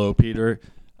says, "Hello, Peter."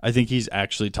 I think he's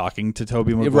actually talking to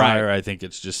Tobey Maguire. Right. I think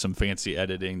it's just some fancy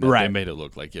editing that they made it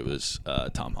look like it was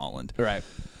Tom Holland. Right.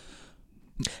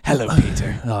 Hello,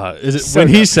 Peter.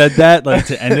 He said that, like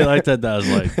to end it like that? That was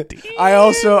like. Damn. I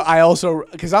also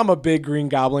because I'm a big Green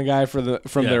Goblin guy from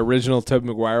the original Tobey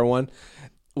Maguire one.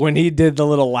 When he did the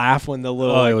little laugh when the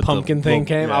little pumpkin thing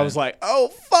came, I was like, "Oh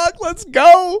fuck, let's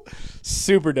go!"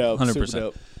 Super dope. 100%. Super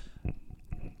dope.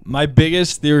 My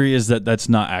biggest theory is that that's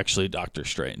not actually Doctor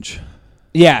Strange.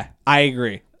 Yeah, I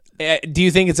agree. Do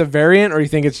you think it's a variant, or you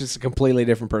think it's just a completely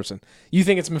different person? You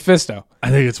think it's Mephisto? I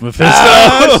think it's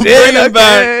Mephisto. Bring him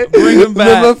back. Bring him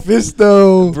back. The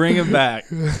Mephisto. Bring him back.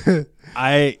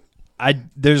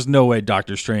 There's no way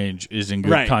Doctor Strange is in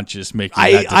good conscience making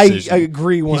that decision. I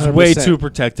agree 100%. He's way too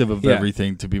protective of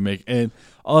everything to be making. And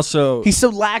also, he's so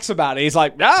lax about it. He's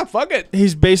like, fuck it.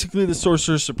 He's basically the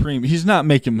Sorcerer Supreme. He's not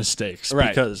making mistakes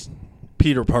because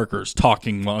Peter Parker's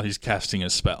talking while he's casting a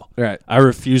spell. Right. I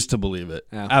refuse to believe it.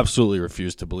 Yeah. Absolutely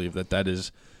refuse to believe that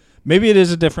is. Maybe it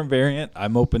is a different variant.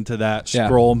 I'm open to that.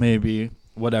 Scroll, maybe,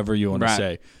 whatever you want to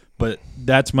say. But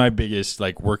that's my biggest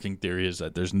working theory is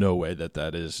that there's no way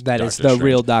that is Dr. Strange.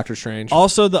 Real Doctor Strange.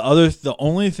 Also, the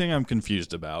only thing I'm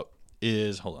confused about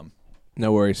is hold on.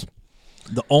 No worries.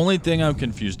 The only thing I'm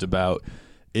confused about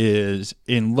is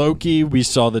in Loki we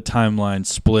saw the timeline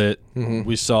split. Mm-hmm.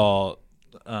 We saw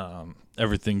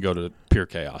everything go to pure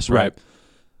chaos, right?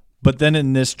 But then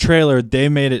in this trailer, they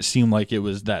made it seem like it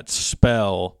was that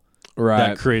spell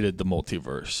that created the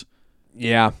multiverse.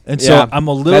 Yeah. And so I'm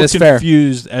a little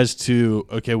confused as to,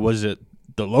 was it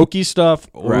the Loki stuff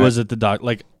or was it the doc?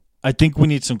 I think we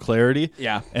need some clarity.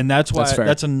 Yeah. And that's why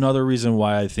that's another reason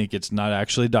why I think it's not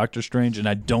actually Doctor Strange, and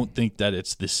I don't think that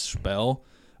it's this spell.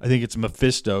 I think it's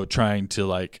Mephisto trying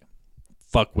to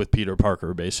fuck with Peter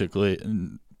Parker basically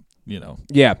and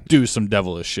do some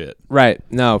devilish shit. Right.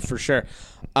 No, for sure.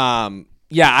 I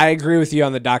agree with you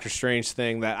on the Doctor Strange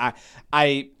thing that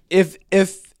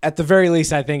if at the very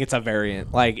least I think it's a variant.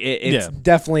 It's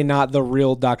definitely not the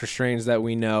real Doctor Strange that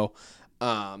we know.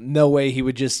 No way he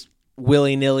would just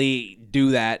willy-nilly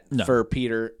do that for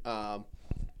Peter. That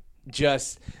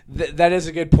is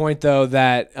a good point though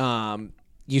that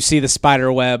you see the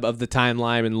spider web of the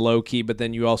timeline in Loki, but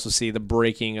then you also see the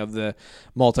breaking of the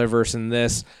multiverse in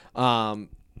this.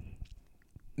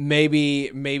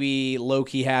 Maybe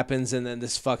Loki happens and then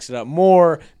this fucks it up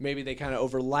more. Maybe they kind of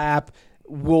overlap.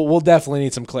 We'll definitely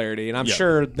need some clarity, and I'm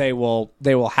sure they will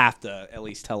have to at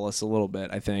least tell us a little bit,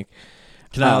 I think.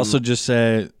 Can I also just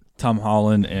say Tom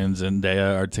Holland and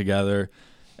Zendaya are together?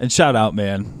 And shout out,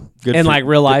 man. Good in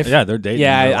real life? Yeah, they're dating.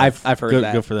 Yeah, I've heard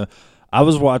that. Good for them. I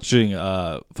was watching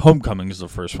Homecoming is the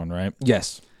first one, right?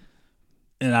 Yes.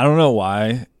 And I don't know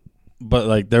why,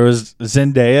 but there was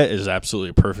Zendaya is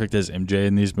absolutely perfect as MJ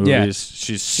in these movies. Yeah.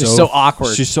 She's so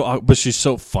awkward. But she's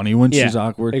so funny when she's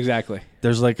awkward. Exactly.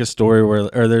 There's a story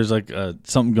where there's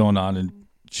something going on and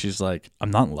she's like, I'm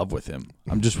not in love with him.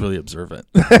 I'm just really observant.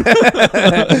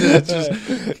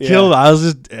 Killed. I was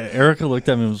just Erica looked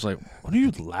at me and was like, "What are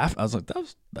you laughing?" I was like,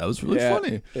 "That was really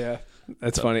funny." Yeah.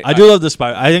 That's funny. I do love the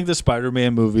Spider. I think the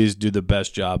Spider-Man movies do the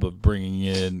best job of bringing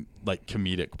in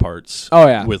comedic parts. Oh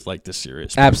yeah, with the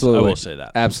serious. Absolutely, parts. I will say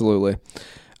that. Absolutely.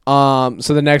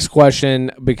 So the next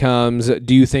question becomes: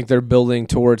 do you think they're building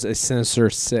towards a Sinister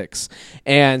Six?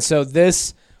 And so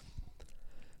this,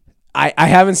 I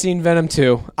haven't seen Venom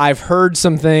 2. I've heard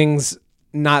some things,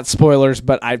 not spoilers,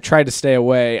 but I've tried to stay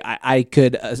away. I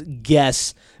could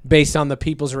guess based on the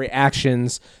people's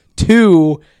reactions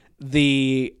to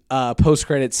the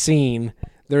post-credit scene.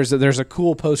 There's a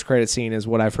cool post-credit scene is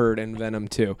what I've heard in Venom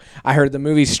 2. I heard the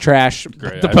movie's trash.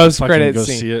 Great. The post-credit go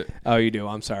scene. See it. Oh, you do?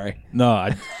 I'm sorry. No,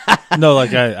 I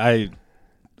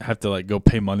have to go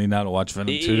pay money now to watch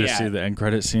Venom 2 to see the end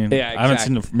credit scene. Yeah, exactly. I haven't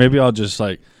seen maybe I'll just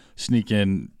sneak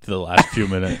in to the last few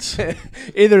minutes.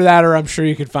 Either that or I'm sure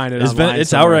you could find it online. It's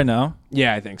somewhere. out right now?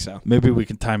 Yeah, I think so. Maybe we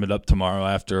can time it up tomorrow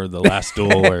after the last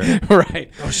duel where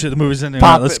right. Oh shit, the movie's ending.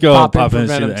 Right, let's go pop in and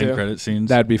see the end credit scenes.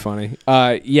 That'd be funny.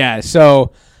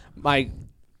 So my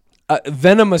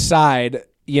Venom aside,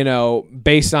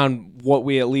 based on what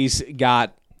we at least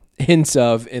got hints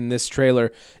of in this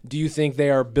trailer, do you think they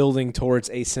are building towards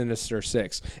a Sinister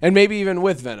Six, and maybe even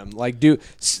with Venom? You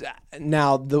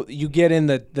get in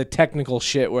the technical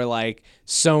shit where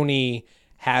Sony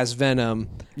has Venom.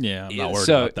 Yeah, I'm not worried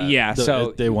about that. Yeah,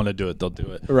 if they want to do it, they'll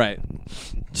do it. Right.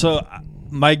 So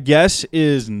my guess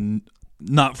is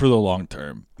not for the long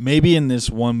term. Maybe in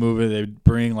this one movie they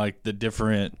bring the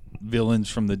different villains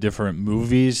from the different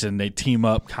movies and they team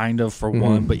up kind of for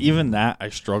one, but even that I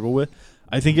struggle with.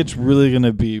 I think it's really going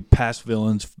to be past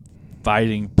villains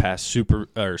fighting past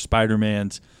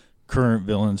Spider-Man's, current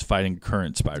villains fighting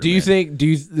current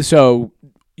Spider-Man.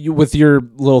 With your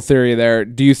little theory there,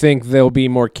 do you think there'll be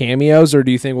more cameos or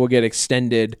do you think we'll get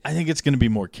extended? I think it's going to be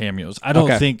more cameos. I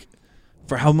don't think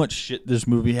for how much shit this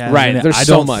movie has right, in it, there's I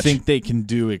so don't much. think they can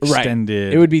do extended.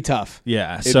 Right. It would be tough.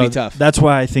 Yeah, it'd be tough. That's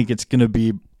why I think it's going to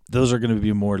be those are going to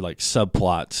be more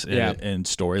subplots and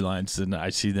storylines than I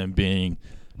see them being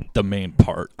the main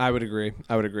part. I would agree.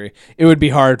 It would be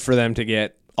hard for them to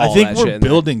get all I think that we're shit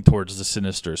building towards the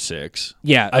Sinister Six.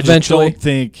 Yeah, I eventually. just don't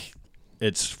think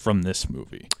it's from this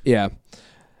movie. Yeah.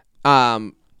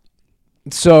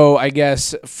 So I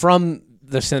guess from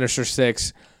the Sinister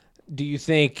Six, do you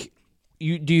think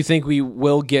we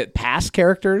will get past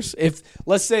characters? If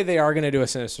let's say they are going to do a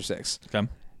Sinister Six, Okay.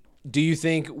 do you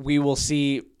think we will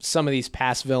see some of these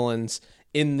past villains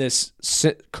in this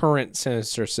current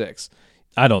Sinister Six?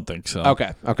 I don't think so.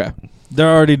 Okay.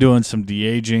 They're already doing some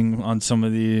de-aging on some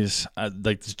of these.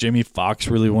 Like, does Jamie Foxx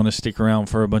really want to stick around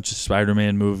for a bunch of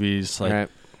Spider-Man movies? Like, right.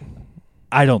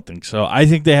 I don't think so. I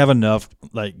think they have enough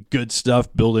like good stuff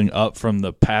building up from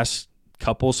the past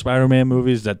couple Spider-Man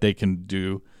movies that they can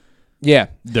do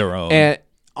their own. And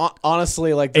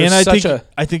honestly, like, there's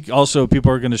I think also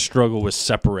people are going to struggle with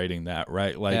separating that,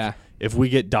 right? Like, if we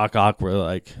get Doc Ock, we're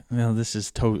like, well, this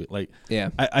is totally like. Yeah.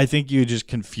 I think you just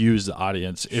confuse the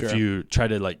audience if you try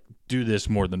to like do this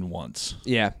more than once.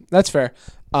 Yeah, that's fair.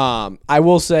 I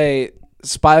will say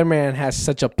Spider-Man has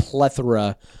such a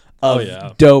plethora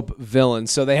of dope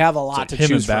villains, so they have a lot to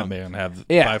choose from. Him and Batman have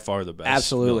by far the best.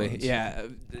 Absolutely, villains. Yeah.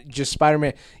 Just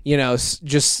Spider-Man,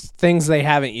 just things they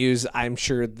haven't used. I'm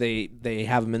sure they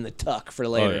have them in the tuck for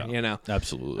later.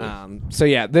 Absolutely. So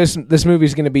yeah, this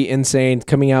movie's going to be insane.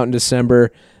 Coming out in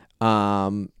December.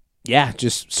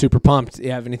 Just super pumped.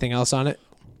 You have anything else on it?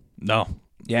 No.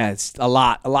 Yeah, it's a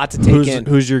lot to take in.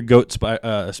 Who's your GOAT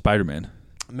Spider-Man?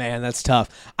 Man, that's tough.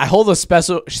 I hold a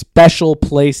special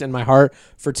place in my heart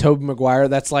for Tobey Maguire.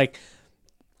 That's like,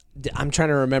 I'm trying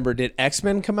to remember. Did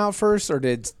X-Men come out first, or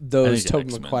did those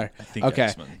Tobey Maguire? I think okay,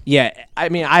 X-Men. Yeah. I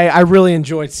mean, I really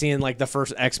enjoyed seeing like the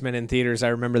first X-Men in theaters. I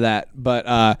remember that.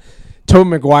 But Tobey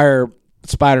Maguire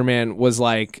Spider-Man was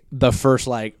like the first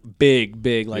like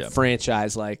big like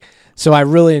franchise. Like, so I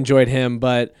really enjoyed him.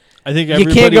 But I think you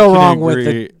can't go wrong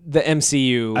with the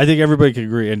MCU. I think everybody could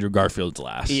agree Andrew Garfield's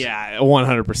last. Yeah,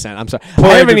 100%. I'm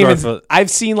sorry.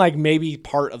 I've seen like maybe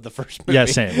part of the first movie. Yeah,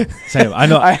 same. I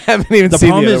know. I haven't even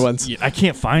seen the other ones. I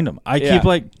can't find them. I keep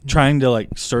like trying to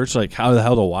like search like how the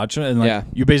hell to watch them, and like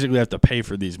you basically have to pay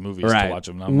for these movies to watch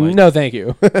them. And I'm like, no, thank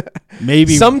you.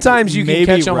 Maybe sometimes you can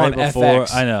catch them right on before,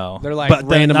 FX. I know, they're like but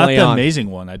randomly not the on. Amazing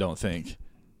one. I don't think.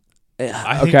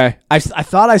 I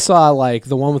thought I saw like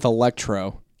the one with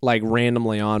Electro like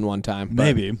randomly on one time.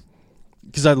 Maybe.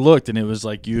 Because I looked and it was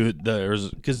like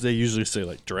because they usually say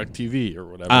like DirecTV or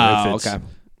whatever. Oh, okay.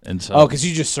 And so, because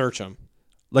you just search them.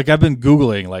 Like I've been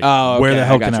Googling like where the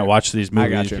hell can I watch these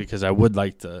movies because I would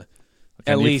like to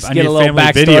at least get a little family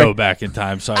backstory. video back in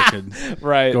time so I could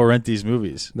go rent these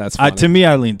movies. That's funny. To me,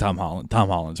 I lean Tom Holland. Tom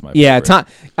Holland's my favorite.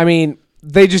 I mean,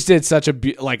 they just did such a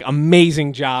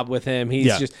amazing job with him.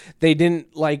 He's just they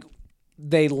didn't like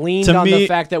they leaned on the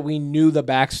fact that we knew the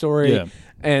backstory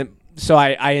and. So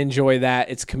I enjoy that.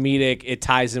 It's comedic. It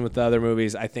ties in with the other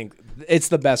movies. I think it's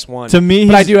the best one. To me,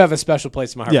 but I do have a special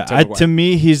place in my heart. Yeah, to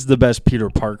me, he's the best Peter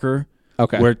Parker.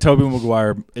 Okay. Where Tobey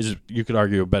Maguire is, you could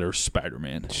argue, a better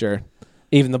Spider-Man. Sure.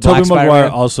 Even the Black Tobey Maguire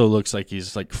Spider-Man. also looks like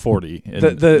he's like 40.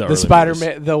 The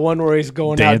Spider-Man, the one where he's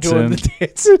going dancing. out doing the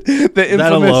dancing. The infamous,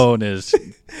 that alone is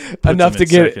enough to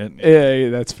get it. Yeah,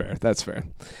 that's fair. That's fair.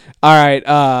 All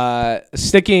right.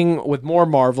 Sticking with more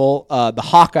Marvel, the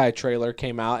Hawkeye trailer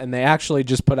came out, and they actually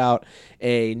just put out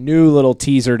a new little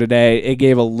teaser today. It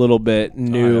gave a little bit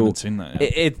new. I haven't seen that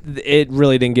yet. It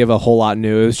really didn't give a whole lot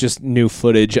new. It was just new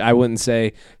footage. I wouldn't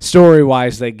say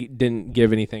story-wise they didn't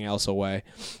give anything else away.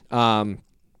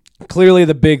 Clearly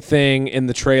the big thing in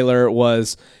the trailer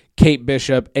was Kate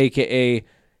Bishop, a.k.a.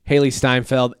 Haley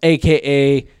Steinfeld,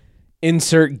 a.k.a.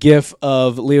 insert gif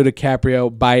of Leo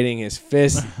DiCaprio biting his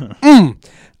fist.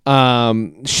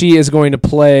 She is going to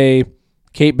play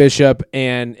Kate Bishop,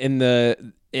 and in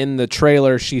the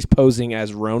trailer she's posing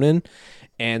as Ronin.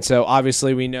 And so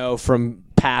obviously we know from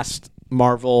past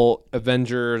Marvel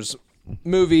Avengers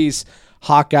movies,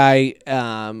 Hawkeye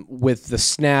with the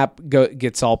snap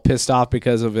gets all pissed off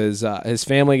because of his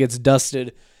family gets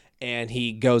dusted, and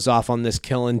he goes off on this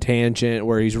killing tangent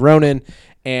where he's Ronin.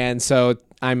 And so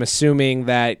I'm assuming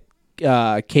that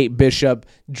Kate Bishop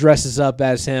dresses up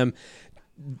as him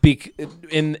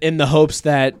in the hopes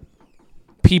that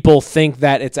people think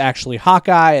that it's actually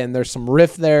Hawkeye, and there's some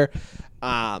riff there.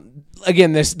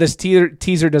 Again, this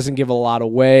teaser doesn't give a lot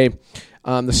away.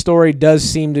 The story does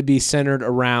seem to be centered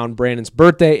around Brandon's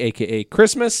birthday, a.k.a.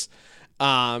 Christmas.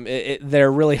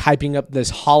 They're really hyping up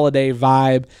this holiday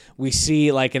vibe. We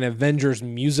see like an Avengers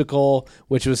musical,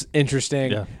 which was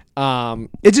interesting. Yeah.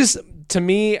 It just, to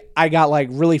me, I got like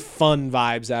really fun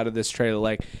vibes out of this trailer.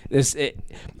 Like this,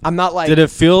 I'm not like. Did it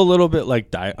feel a little bit like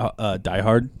Die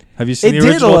Hard? Have you seen the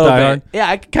original Die Hard? Yeah,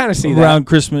 I can kind of see that. Around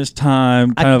Christmas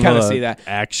time, I can kind of see that.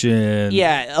 Action.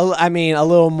 Yeah, I mean, a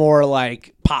little more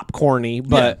like popcorny,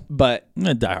 but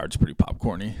Die Hard's pretty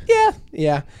popcorny.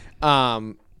 yeah.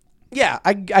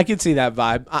 I could see that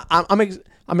vibe.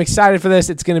 I'm excited for this.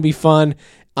 It's going to be fun.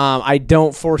 I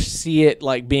don't foresee it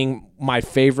like being my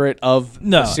favorite of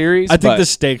the series. I think the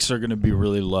stakes are going to be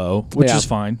really low, which is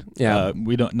fine. Yeah,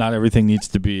 not everything needs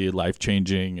to be life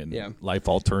changing and life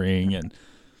altering, and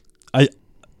I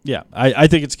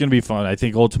think it's going to be fun. I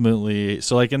think ultimately,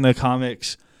 so like in the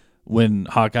comics, when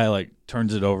Hawkeye like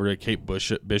turns it over to Kate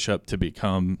Bishop to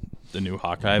become the new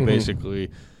Hawkeye,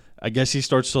 basically, I guess he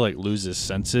starts to like lose his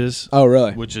senses. Oh,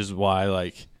 really? Which Which is why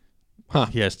like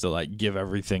he has to like give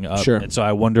everything up. Sure. And so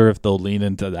I wonder if they'll lean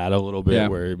into that a little bit,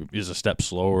 where he's a step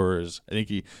slower. I think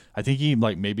he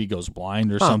like maybe goes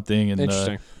blind or something in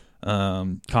the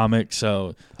comic.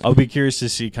 So I'll be curious to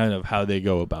see kind of how they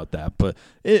go about that. But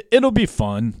it'll be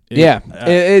fun. It definitely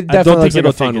I don't think looks like it'll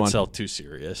a fun take one. itself too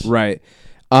serious. Right.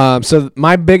 So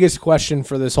my biggest question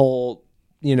for this whole,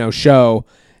 show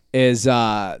is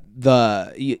the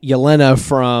Yelena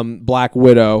from Black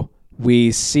Widow.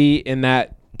 We see in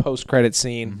that post-credit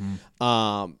scene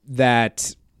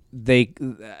that they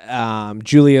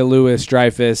Julia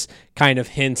Louis-Dreyfus kind of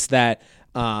hints that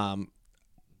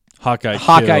Hawkeye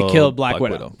killed Black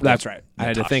Widow. That's right. I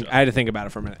had to think about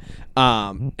it for a minute.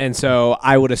 And so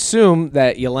I would assume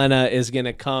that Yelena is going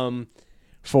to come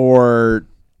for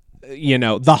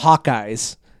the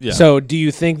Hawkeyes. Yeah. So do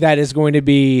you think that is going to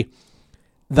be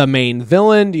the main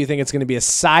villain? Do you think it's going to be a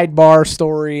sidebar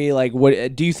story? Like,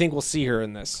 what do you think we'll see her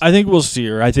in this? I think we'll see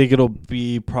her. I think it'll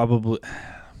be probably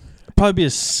be a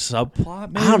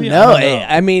subplot. Maybe? I don't know.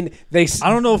 I mean, I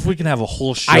don't know if we can have a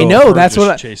whole show. I know that's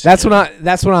what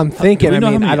I'm thinking. Do we know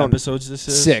I mean, how many I don't episodes this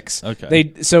is? 6.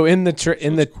 Okay. So in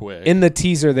the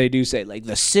teaser they do say like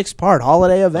the 6-part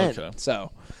holiday event. Okay.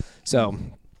 So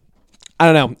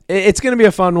I don't know. It's going to be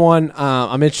a fun one.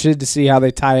 I'm interested to see how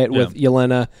they tie it with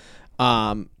Yelena.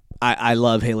 I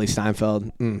love Haley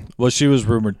Steinfeld. Well, she was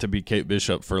rumored to be Kate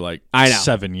Bishop for like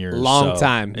 7 years, long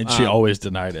time, and she always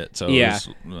denied it. So yeah.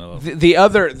 The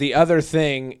other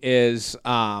thing is,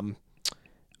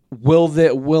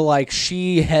 will like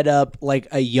she head up like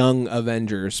a young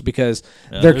Avengers, because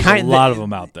they're kind a lot of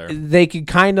them out there. They could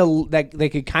kind of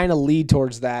lead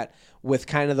towards that with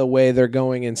kind of the way they're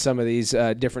going in some of these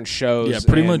different shows. Yeah,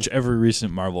 pretty much every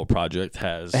recent Marvel project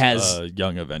has a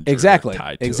young Avenger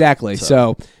tied to it.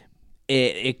 So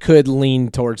it could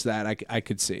lean towards that. I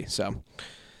could see. So,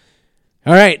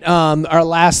 all right. Our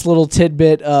last little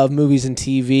tidbit of movies and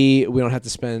TV. We don't have to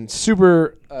spend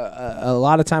a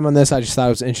lot of time on this. I just thought it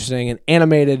was interesting. An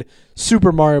animated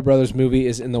Super Mario Brothers movie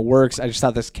is in the works. I just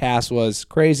thought this cast was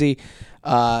crazy.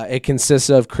 It consists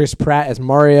of Chris Pratt as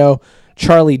Mario,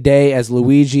 Charlie Day as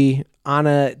Luigi,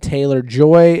 Anna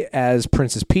Taylor-Joy as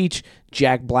Princess Peach,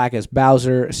 Jack Black as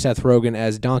Bowser, Seth Rogen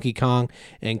as Donkey Kong,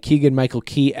 and Keegan-Michael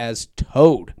Key as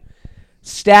Toad.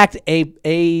 Stacked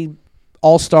a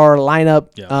all-star lineup.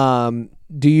 Yeah.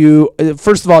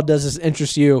 First of all, does this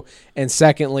interest you? And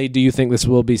secondly, do you think this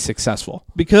will be successful?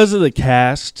 Because of the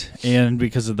cast and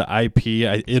because of the IP,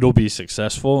 it'll be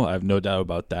successful. I have no doubt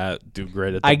about that. Do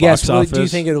great at the box office. Do you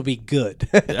think it'll be good?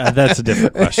 That's a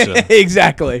different question.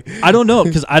 Exactly. I don't know,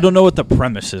 because I don't know what the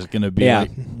premise is going to be. Yeah.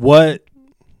 Like,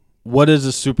 what is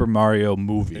a Super Mario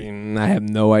movie? I have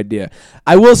no idea.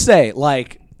 I will say,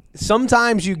 like,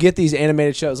 sometimes you get these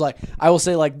animated shows, like I will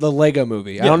say, like the Lego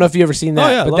Movie. I don't know if you ever seen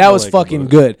that, but that was fucking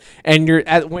good. And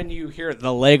when you hear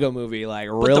the Lego Movie, like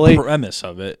really, the premise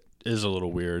of it is a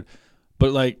little weird.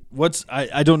 But like,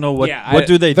 I don't know what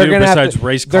do they do besides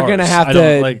race cars? They're gonna have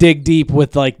to dig deep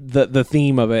with like the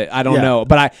theme of it. I don't know,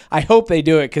 but I hope they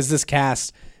do it, because this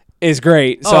cast is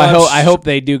great. So I hope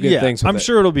they do good things with I'm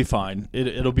sure it'll be fine.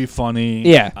 It'll be funny.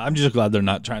 Yeah. I'm just glad they're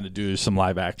not trying to do some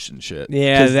live action shit.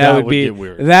 Yeah, that would get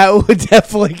weird. That would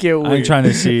definitely get weird. I'm trying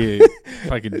to see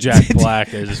fucking Jack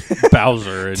Black as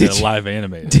Bowser in a live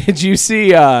animated. Did you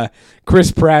see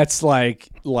Chris Pratt's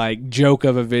like joke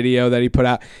of a video that he put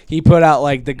out? He put out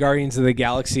like the Guardians of the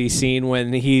Galaxy scene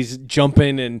when he's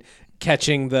jumping and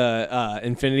catching the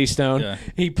Infinity Stone. Yeah.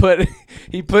 He put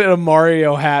a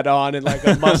Mario hat on and like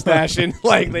a mustache, and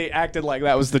like they acted like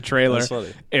that was the trailer. That's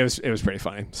funny. It was pretty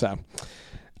funny. So, all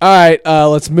right,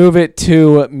 let's move it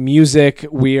to music.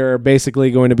 We are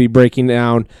basically going to be breaking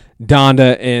down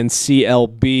Donda and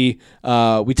CLB.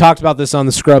 We talked about this on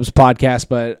the Scrubs podcast,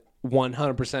 but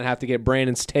 100% have to get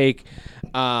Brandon's take.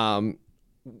 I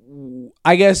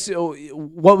guess,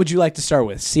 what would you like to start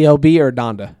with, CLB or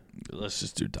Donda? Let's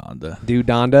just do Donda. Do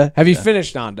Donda? Have you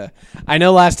finished Donda? I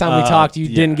know last time we talked, you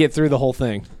didn't get through the whole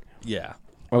thing. Yeah.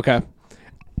 Okay.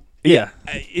 Yeah.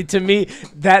 To me,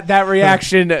 that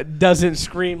reaction doesn't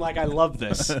scream like I love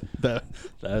this.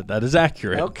 that is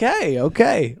accurate.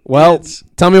 Okay. Well,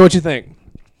 tell me what you think.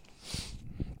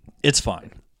 It's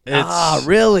fine.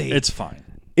 Really? It's fine.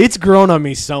 It's grown on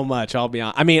me so much, I'll be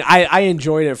honest. I mean, I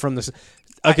enjoyed it from this.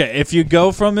 Okay, if you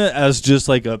go from it as just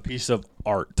like a piece of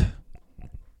art,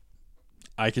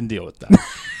 I can deal with that.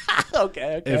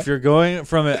 Okay. If you're going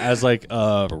from it as like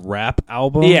a rap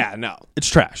album, no. it's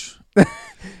trash.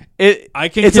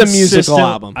 It's a musical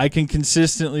album. I can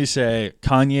consistently say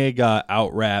Kanye got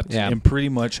out-rapped in pretty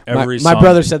much every my song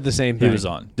brother said the same thing. he was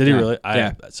on. Did he really?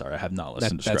 Sorry, I have not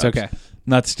listened to Scraps. That's okay.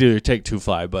 Not to steal your take too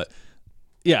fly, but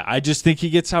yeah, I just think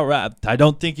he gets out-rapped. I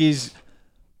don't think he's...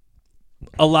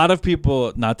 A lot of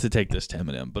people, not to take this to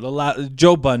Eminem, but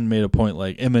Joe Budden made a point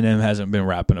like Eminem hasn't been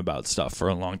rapping about stuff for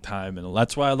a long time, and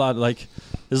that's why a lot like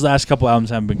his last couple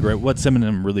albums haven't been great. What's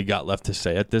Eminem really got left to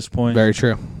say at this point? Very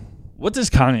true. What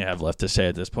does Kanye have left to say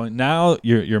at this point? Now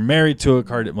you're married to a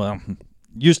Kardashian. Well,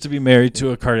 used to be married to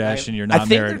a Kardashian. You're not I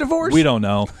think married. They're divorced. We don't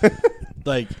know.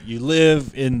 Like you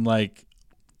live in like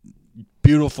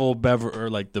beautiful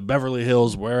the Beverly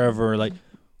Hills, wherever. Like,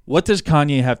 what does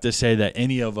Kanye have to say that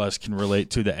any of us can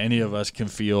relate to, that any of us can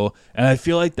feel? And I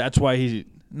feel like that's why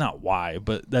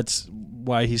that's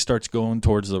why he starts going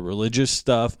towards the religious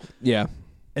stuff. Yeah.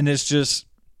 And it's just,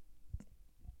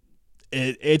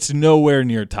 it's nowhere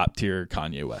near top tier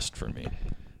Kanye West for me.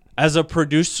 As a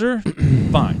producer,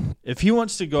 fine. If he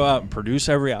wants to go out and produce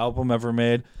every album ever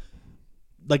made,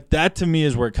 like that to me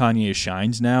is where Kanye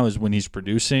shines now, is when he's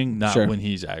producing, not when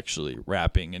he's actually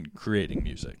rapping and creating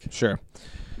music. Sure.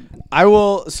 I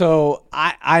will. So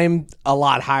I'm a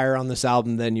lot higher on this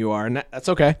album than you are, and that's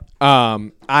okay.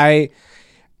 I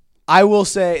will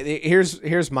say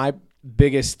here's my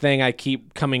biggest thing I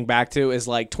keep coming back to is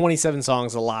like 27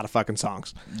 songs, a lot of fucking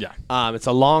songs. Yeah. It's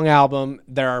a long album.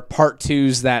 There are part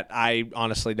twos that I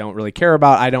honestly don't really care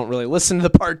about. I don't really listen to the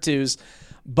part twos,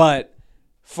 but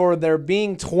for there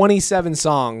being 27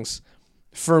 songs,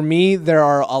 for me there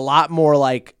are a lot more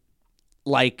like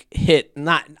hit.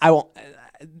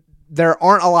 There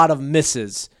aren't a lot of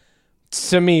misses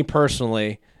to me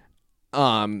personally.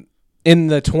 In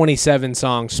the 27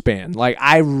 song span, like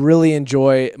I really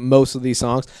enjoy most of these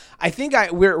songs. I think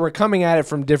we're coming at it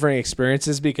from different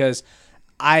experiences because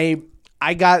I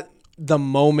got the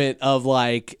moment of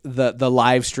like the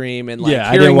live stream and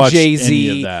like hearing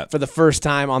Jay-Z for the first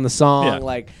time on the song. Yeah.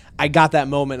 Like I got that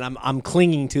moment. I'm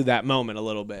clinging to that moment a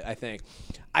little bit. I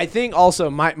think also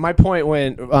my point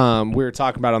when we were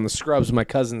talking about on the Scrubs with my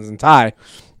cousins and Ty.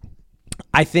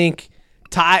 I think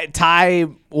Ty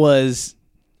was.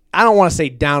 I don't want to say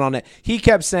down on it. He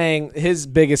kept saying his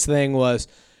biggest thing was,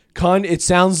 it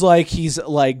sounds like he's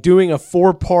like doing a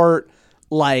 4-part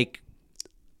like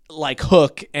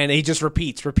hook, and he just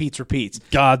repeats.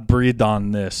 God breathed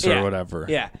on this or whatever.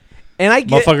 Yeah, and I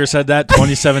get motherfucker said that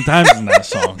 27 times in that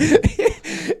song.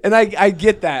 And I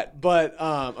get that, but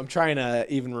I'm trying to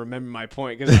even remember my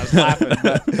point because I was laughing.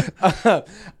 But,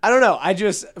 I don't know. I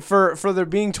just for there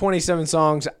being 27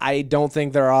 songs, I don't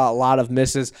think there are a lot of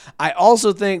misses. I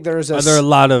also think there are a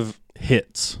lot of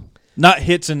hits, not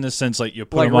hits in the sense like you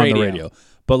put them on the radio,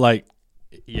 but like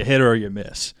you hit or you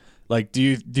miss. Like do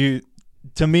you?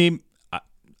 To me,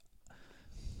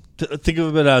 think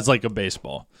of it as like a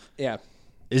baseball. Yeah.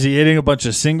 Is he hitting a bunch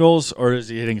of singles or is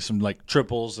he hitting some like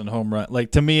triples and home run?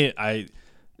 Like to me,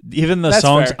 even the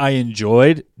songs fair. I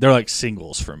enjoyed, they're like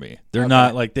singles for me. They're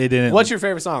not like they didn't. What's your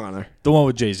favorite song on there? The one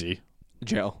with Jay-Z.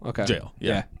 Jail. Okay. Jail.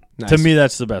 Yeah. Nice. To me,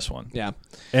 that's the best one. Yeah.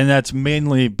 And that's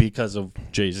mainly because of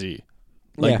Jay-Z.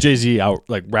 Like Jay-Z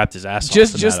rapped his ass off.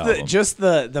 Just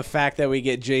the fact that we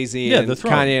get Jay-Z and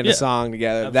Kanye in a song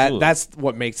together. That's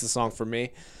what makes the song for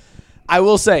me. I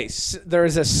will say there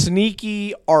is a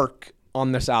sneaky arc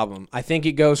on this album. I think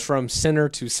it goes from Sinner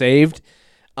to Saved.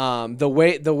 The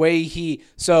way he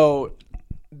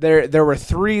there were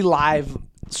 3 live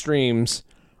streams.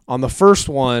 On the first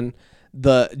one,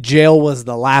 the Jail was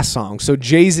the last song. So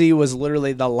Jay-Z was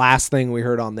literally the last thing we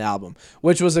heard on the album,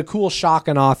 which was a cool shock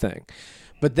and awe thing.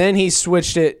 But then he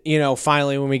switched it,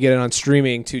 finally when we get it on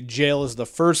streaming, to Jail is the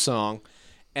first song,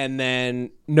 and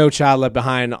then No Child Left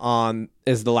Behind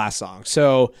is the last song.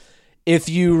 So if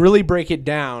you really break it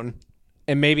down,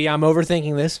 and maybe I'm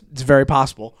overthinking this, it's very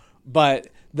possible, but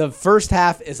the first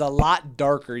half is a lot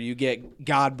darker. You get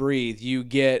God Breathe, you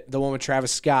get the one with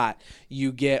Travis Scott,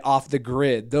 you get Off the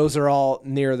Grid. Those are all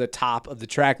near the top of the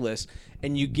track list,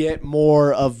 and you get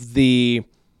more of the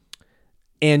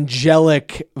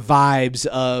angelic vibes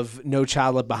of No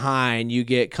Child Left Behind. You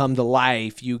get Come to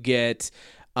Life. You get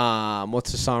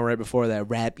what's the song right before that?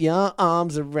 Wrap your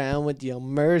arms around with your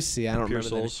mercy. I don't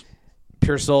remember.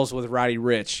 Pure Souls with Roddy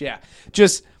Ricch. Yeah,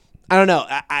 just I don't know.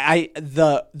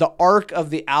 The arc of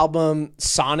the album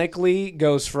sonically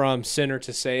goes from Sinner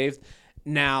to Saved.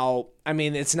 Now, I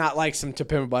mean, it's not like some To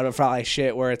Pimp a Butterfly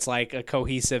shit where it's like a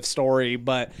cohesive story,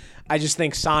 but I just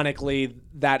think sonically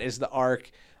that is the arc.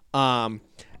 I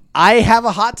have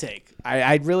a hot take.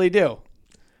 I really do.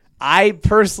 I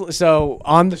personally, so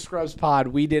on the Scrubs pod,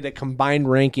 we did a combined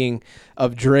ranking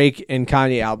of Drake and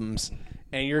Kanye albums,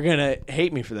 and you're going to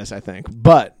hate me for this, I think,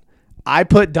 but I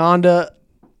put Donda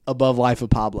above Life of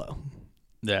Pablo.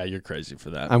 Yeah, you're crazy for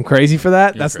that. I'm crazy for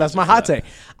that. That's my hot take.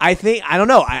 I don't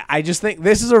know. I just think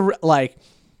this is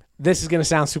this is going to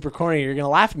sound super corny. You're going to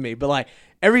laugh at me, but like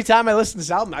every time I listen to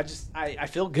this album, I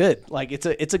feel good. Like it's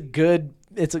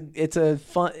a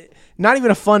fun, not even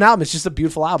a fun album. It's just a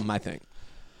beautiful album, I think.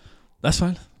 That's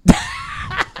fine.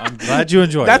 I'm glad you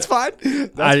enjoyed That's it. Fine.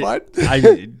 That's fine.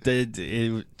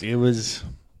 It was.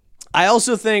 I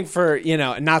also think for,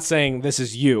 not saying this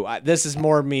is you. This is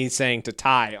more me saying to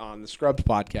Ty on the Scrubs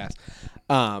podcast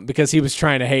because he was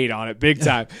trying to hate on it big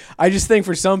time. I just think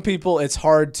for some people it's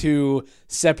hard to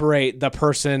separate the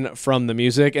person from the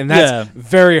music, and that's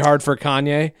very hard for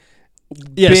Kanye.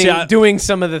 Yeah, doing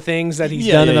some of the things that he's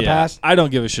done in the past. I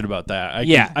don't give a shit about that.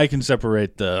 I can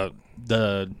separate the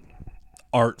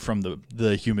art from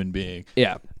the human being.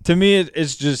 Yeah. To me,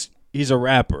 it's just he's a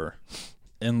rapper.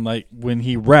 And, like, when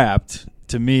he rapped,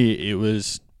 to me, it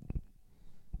was,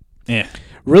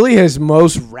 Really, his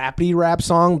most rappy rap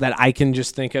song that I can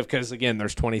just think of, because, again,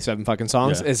 there's 27 fucking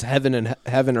songs, is Heaven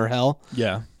or Hell.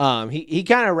 Yeah. He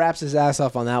kind of raps his ass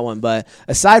off on that one. But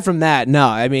aside from that, no.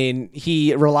 I mean,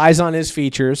 he relies on his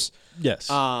features. Yes.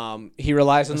 He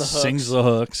relies on the hooks. Sings the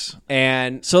hooks.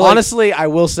 And so, honestly, I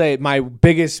will say my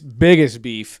biggest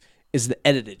beef is the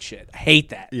edited shit. I hate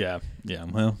that. Yeah.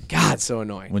 Well, God, so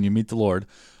annoying. When you meet the Lord.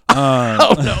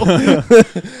 Oh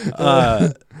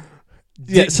no.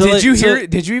 Did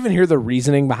you even hear the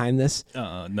reasoning behind this?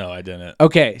 No, I didn't.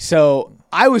 Okay, so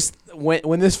I was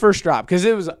when this first dropped, because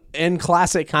it was in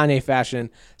classic Kanye fashion,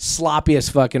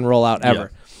 sloppiest fucking rollout ever.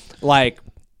 Yeah. Like,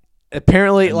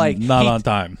 apparently, not on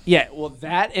time. Yeah, well,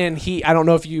 that, and I don't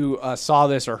know if you saw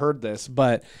this or heard this,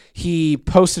 but he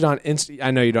posted on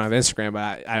I know you don't have Instagram,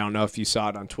 but I don't know if you saw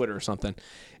it on Twitter or something.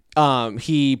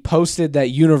 He posted that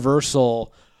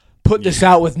Universal put this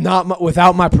out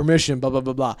without my permission, blah blah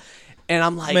blah blah. And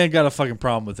I'm like, man, got a fucking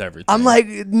problem with everything. I'm like,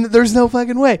 there's no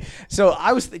fucking way. So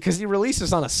I was, because he released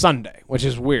this on a Sunday, which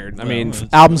is weird. I mean,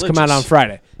 albums come out on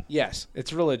Friday. Yes,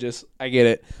 it's religious. I get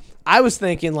it. I was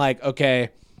thinking like,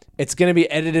 okay, it's going to be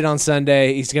edited on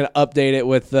Sunday. He's going to update it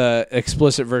with the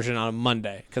explicit version on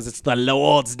Monday because it's the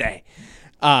Lord's Day.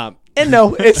 And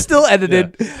no, it's still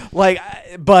edited.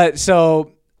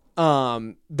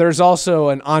 There's also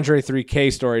an Andre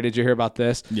 3K story. Did you hear about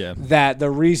this? Yeah. That the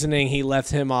reasoning he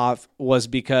left him off was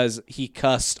because he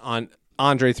cussed on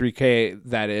Andre 3K,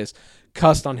 that is,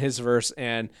 cussed on his verse,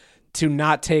 and to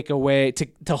not take away,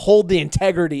 to hold the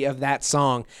integrity of that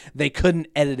song, they couldn't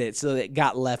edit it, so it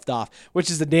got left off, which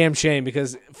is a damn shame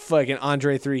because fucking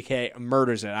Andre 3K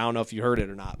murders it. I don't know if you heard it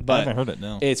or not, but I haven't heard it,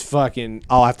 no. It's fucking,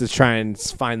 I'll have to try and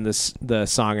find the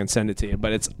song and send it to you,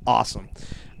 but it's awesome.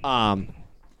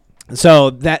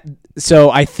 So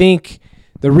I think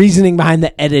the reasoning behind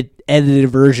the edited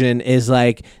version is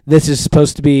like, this is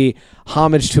supposed to be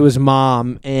homage to his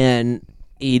mom, and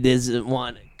he doesn't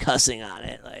want cussing on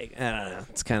it. Like, I don't know.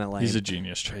 It's kind of like, he's a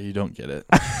genius, Trey. You don't get it.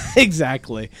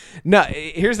 Exactly. No,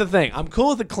 here's the thing. I'm cool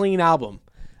with a clean album,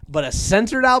 but a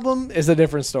censored album is a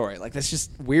different story. Like, that's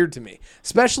just weird to me,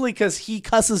 especially because he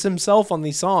cusses himself on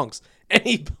these songs. And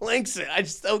he blinks it. I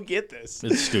just don't get this.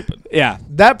 It's stupid. Yeah,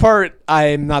 that part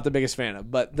I'm not the biggest fan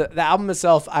of. But the album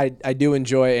itself, I do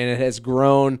enjoy, and it has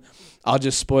grown, I'll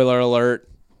just spoiler alert,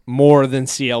 more than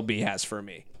CLB has for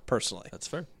me, personally. That's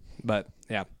fair. But,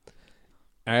 yeah.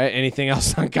 All right, anything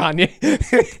else on Kanye?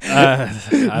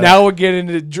 Now we'll get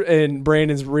into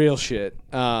Brandon's real shit.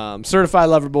 Certified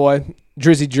Lover Boy,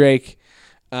 Drizzy Drake.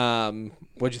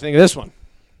 What'd you think of this one?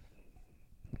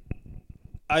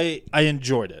 I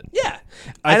enjoyed it. Yeah.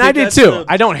 I did too.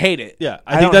 I don't hate it. Yeah.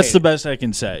 I think that's the best I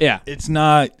can say. Yeah. It's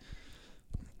not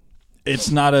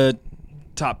a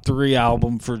top 3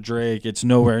 album for Drake. It's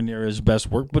nowhere near his best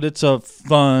work, but it's a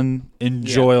fun,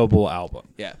 enjoyable album.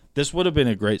 Yeah. This would have been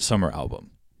a great summer album.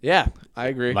 Yeah, I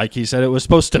agree. Like he said it was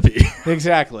supposed to be.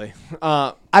 Exactly.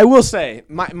 I will say,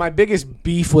 my biggest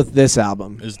beef with this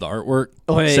album is the artwork.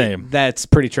 Same. That's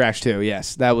pretty trash too,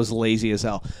 yes. That was lazy as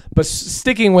hell. But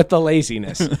sticking with the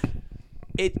laziness,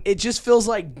 it just feels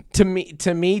like, to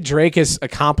me, Drake has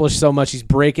accomplished so much.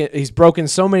 He's broken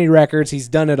so many records. He's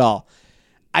done it all.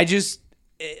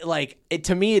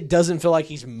 to me, it doesn't feel like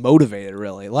he's motivated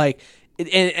really.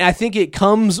 And I think it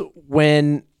comes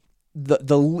when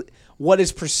what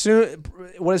is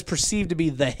perceived to be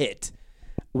the hit,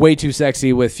 "Way Too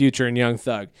Sexy" with Future and Young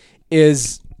Thug,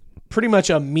 is pretty much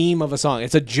a meme of a song.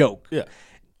 It's a joke. Yeah.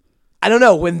 I don't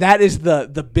know, when that is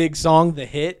the big song, the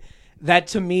hit, that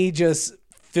to me just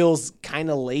feels kind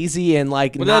of lazy and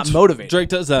not motivated. Drake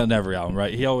does that on every album,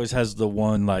 right? He always has the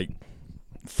one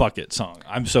fuck it song.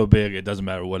 I'm so big, it doesn't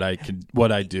matter what I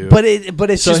do. But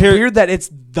it's so just weird that it's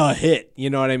the hit.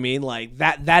 You know what I mean?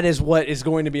 That is what is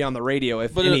going to be on the radio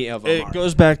if any of them are. It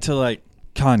goes back to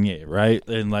Kanye, right?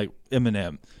 And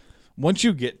Eminem. Once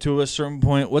you get to a certain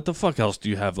point, what the fuck else do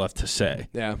you have left to say?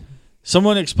 Yeah.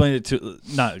 Someone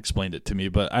not explained it to me,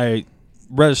 but I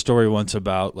read a story once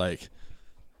about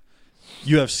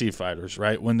UFC fighters,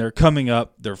 right? When they're coming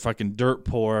up, they're fucking dirt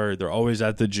poor. They're always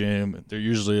at the gym. They're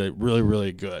usually really,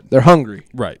 really good. They're hungry.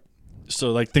 Right.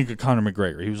 So think of Conor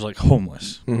McGregor. He was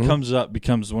homeless. Mm-hmm. Comes up,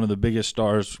 becomes one of the biggest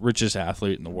stars, richest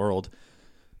athlete in the world,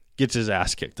 gets his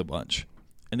ass kicked a bunch.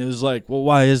 And it was well,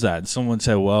 why is that? And someone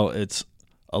said, well, it's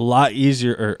a lot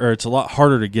easier or it's a lot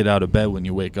harder to get out of bed when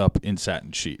you wake up in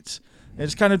satin sheets. And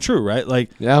it's kind of true, right?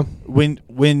 Yeah.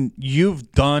 When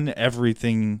you've done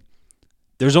everything,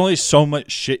 there's only so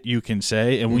much shit you can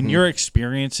say. And when your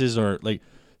experiences are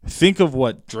think of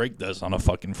what Drake does on a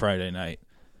fucking Friday night.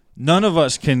 None of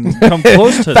us can come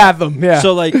close to fathom, that.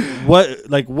 So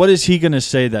what is he gonna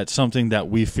say that's something that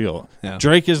we feel? Yeah.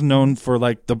 Drake is known for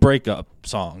the breakup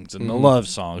songs and the love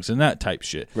songs and that type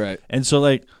shit. Right. And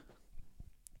so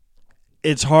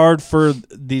it's hard for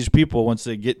these people once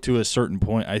they get to a certain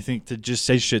point, I think, to just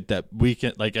say shit that we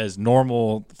can, as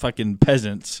normal fucking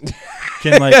peasants,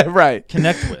 can right.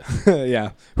 connect with.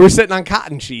 Yeah, we're sitting on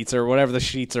cotton sheets or whatever the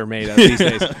sheets are made of these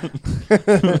days.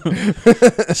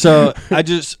 So I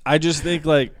just think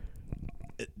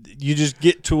you just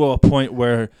get to a point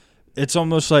where it's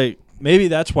almost maybe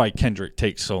that's why Kendrick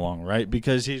takes so long, right?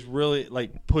 Because he's really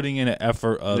putting in an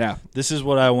effort of this is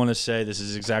what I want to say, this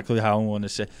is exactly how I want to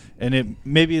say, and it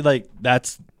maybe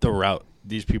that's the route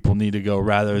these people need to go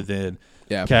rather than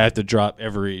okay, I have to drop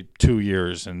every 2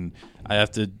 years and I have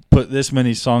to put this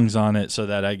many songs on it so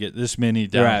that I get this many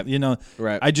down. Right. You know,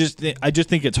 right. I just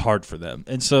think it's hard for them,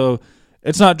 and so.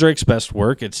 It's not Drake's best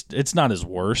work. It's not his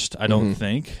worst, I don't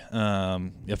think,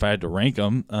 if I had to rank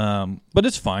them. But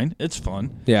it's fine. It's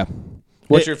fun. Yeah.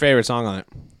 What's your favorite song on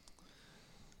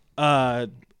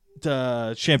it?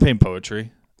 The Champagne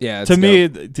Poetry. Yeah. To me,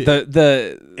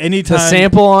 the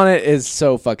sample on it is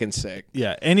so fucking sick.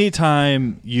 Yeah.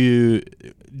 Anytime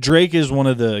Drake is one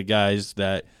of the guys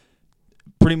that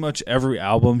pretty much every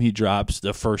album he drops,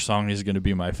 the first song is going to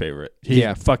be my favorite. He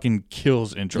fucking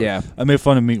kills intro. Yeah. I made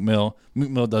fun of Meek Mill. Meek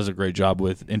Mill does a great job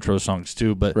with intro songs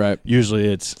too, but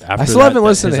usually it's after. I still haven't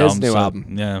listened to his new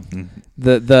album. Yeah.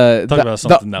 Talk about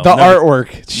something the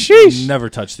artwork. Sheesh. Never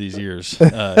touch these ears.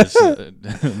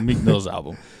 Meek Mill's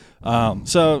album.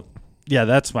 So yeah,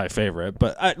 that's my favorite.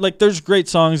 But there's great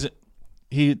songs.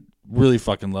 He really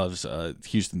fucking loves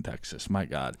Houston, Texas. My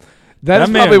God. That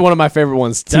is probably one of my favorite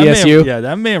ones. TSU.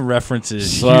 That man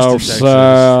references so Houston,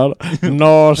 sad. Texas.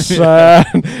 No sad.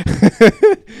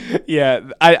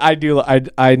 Yeah, I do.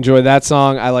 I enjoy that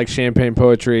song. I like Champagne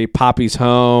Poetry. Poppy's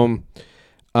Home.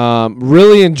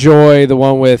 Really enjoy the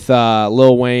one with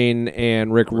Lil Wayne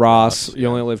and Rick Ross. You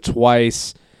Only Live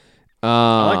Twice.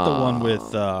 I like the one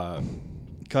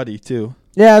with Cuddy too.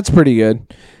 Yeah, it's pretty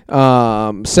good.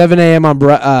 7 a.m. on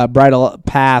Bridal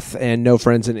Path and No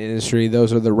Friends in the Industry.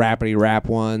 Those are the rappity rap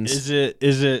ones.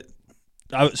 Is it?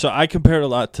 So I compared a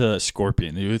lot to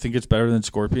Scorpion. Do you think it's better than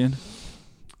Scorpion?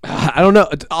 I don't know.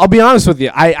 I'll be honest with you.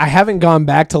 I haven't gone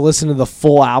back to listen to the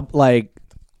full album.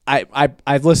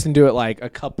 I've listened to it a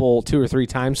couple, 2 or 3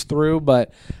 times through,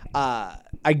 but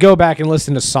I go back and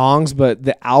listen to songs. But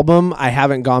the album, I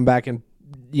haven't gone back and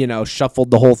shuffled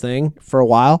the whole thing for a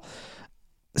while.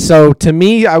 So to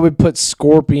me, I would put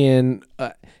Scorpion.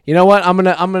 You know what? I'm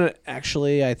gonna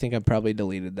actually. I think I probably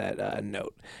deleted that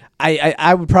note.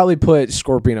 I would probably put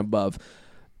Scorpion above.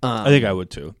 I think I would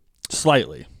too,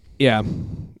 slightly. Yeah.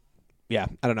 I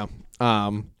don't know.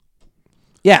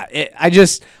 Yeah.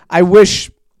 I wish.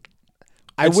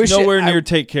 It's nowhere near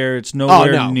Take Care. It's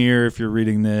nowhere near If You're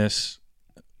Reading This.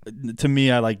 To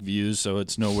me, I like Views, so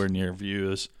it's nowhere near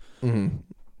Views. Mm-hmm.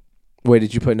 Wait,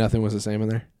 did you put Nothing Was the Same in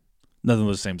there? Nothing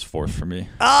Was the Same is 4th for me.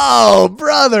 Oh,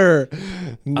 brother.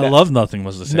 I love Nothing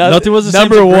Was the Same. Nothing Was the Same.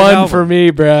 Number 1 for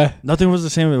me, bruh. Nothing Was the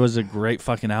Same. It was a great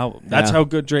fucking album. That's how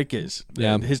good Drake is.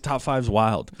 Yeah. His top 5's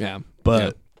wild. Yeah.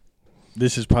 But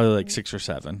this is probably 6 or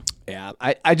 7. Yeah.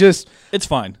 I just. It's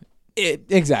fine.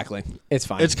 Exactly. It's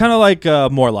fine. It's kind of like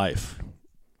More Life.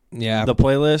 Yeah. The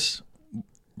playlist,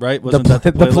 right? The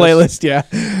playlist, yeah.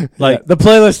 Like the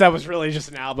playlist that was really just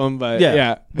an album, but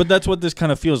yeah. But that's what this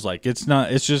kind of feels like. It's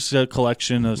not. It's just a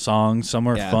collection of songs. Some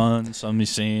are Yeah. fun. Some you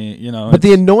sing. You know. But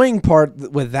the annoying part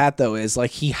with that though is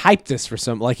like he hyped this for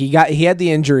some. Like he had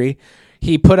the injury.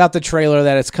 He put out the trailer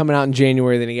that it's coming out in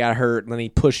January. Then he got hurt, and then he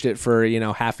pushed it for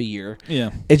half a year.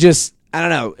 Yeah. It just I don't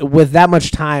know. With that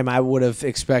much time, I would have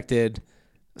expected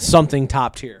something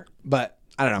top tier. But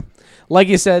I don't know. Like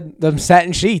you said, them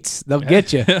satin sheets, they'll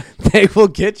get you. They will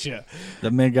get you.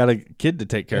 That man got a kid to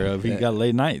take care of. He got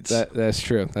late nights. That's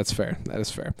true. That's fair. That is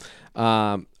fair.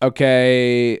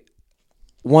 Okay.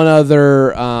 One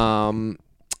other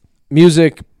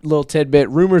music little tidbit.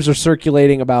 Rumors are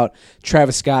circulating about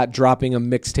Travis Scott dropping a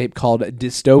mixtape called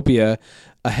Dystopia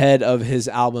ahead of his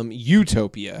album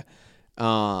Utopia.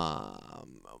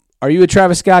 Are you a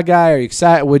Travis Scott guy? Are you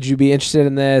excited? Would you be interested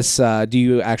in this? Do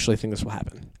you actually think this will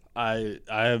happen? I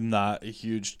am not a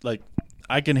huge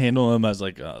I can handle him as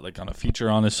like on a feature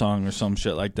on a song or some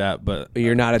shit like that, but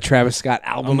you're not a Travis Scott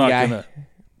album guy.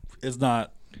 It's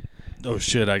not. Oh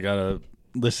shit! I gotta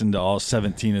listen to all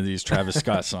 17 of these Travis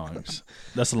Scott songs.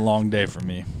 That's a long day for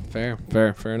me. Fair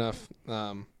enough.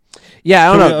 Yeah,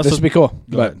 I don't know. This would be cool.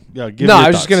 But yeah, I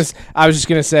was just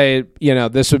gonna say,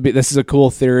 this is a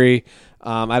cool theory.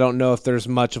 I don't know if there's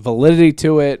much validity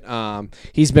to it.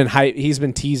 He's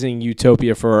been teasing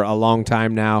Utopia for a long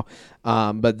time now.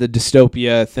 But the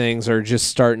dystopia things are just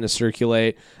starting to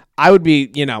circulate. I would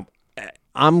be,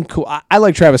 I'm cool. I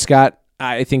like Travis Scott.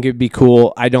 I think it'd be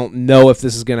cool. I don't know if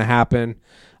this is going to happen.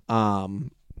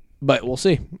 But we'll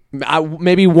see.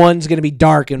 Maybe one's going to be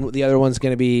dark and the other one's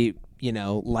going to be,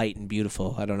 light and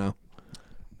beautiful. I don't know.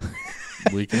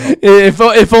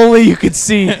 If only you could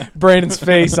see Brandon's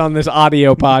face on this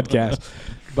audio podcast.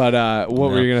 But what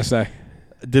were you going to say?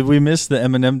 Did we miss the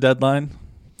Eminem deadline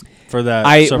for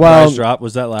that surprise drop?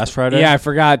 Was that last Friday? Yeah, I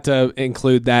forgot to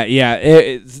include that.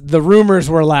 Yeah, the rumors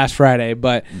were last Friday.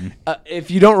 But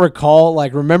if you don't recall,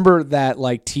 remember that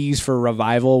tease for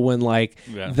Revival when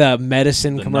the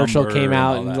medicine commercial came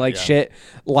out and shit?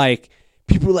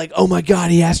 People were like, oh my God,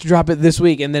 he has to drop it this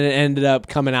week. And then it ended up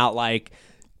coming out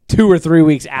 2 or 3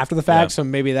 weeks after the fact, so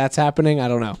maybe that's happening. I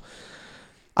don't know.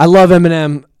 I love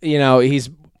Eminem. He's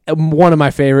one of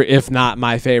my favorite, if not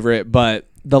my favorite, but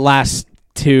the last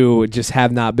two just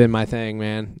have not been my thing,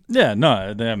 man. Yeah,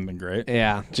 no, they haven't been great.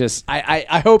 Yeah, just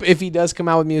I hope if he does come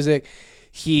out with music,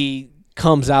 he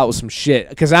comes out with some shit.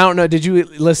 Because I don't know, did you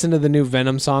listen to the new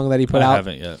Venom song that he put out? I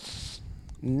haven't yet.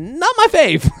 Not my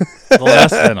fave. The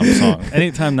last Venom song.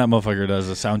 Anytime that motherfucker does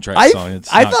a soundtrack song,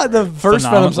 I thought the first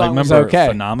Venom song was okay.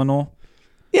 Phenomenal?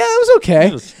 Yeah, it was okay.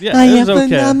 It was okay.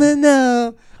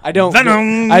 Phenomenal. I don't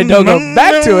go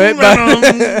back to it,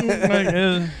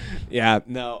 but yeah,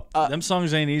 no. Them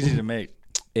songs ain't easy to make.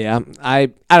 Yeah, I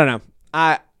don't know.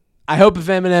 I hope if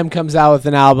Eminem comes out with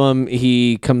an album,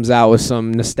 he comes out with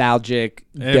some nostalgic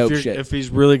dope shit. If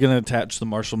he's really gonna attach the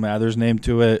Marshall Mathers name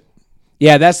to it.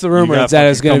 Yeah, that's the rumor. It's that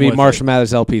it's going to be Marshall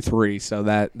Mathers LP3, so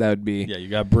that would be... Yeah, you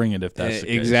got to bring it if that's the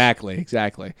case.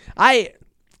 Exactly.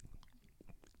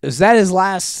 Is that his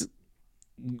last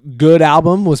good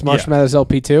album, was Marshall Mathers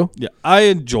LP2? Yeah, I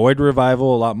enjoyed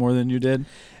Revival a lot more than you did.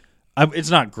 It's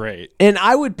not great. And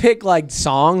I would pick,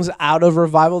 songs out of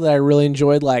Revival that I really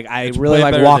enjoyed. I really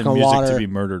like Walk on Water. Music to be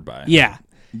Murdered By. Yeah.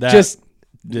 That. Just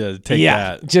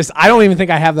I don't even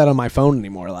think I have that on my phone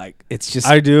anymore. It's just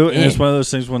I do, and it's one of those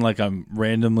things when I'm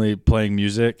randomly playing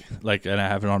music, and I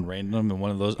have it on random, and one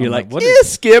of those you're what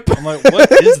is skip. I'm like,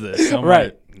 what is this? I'm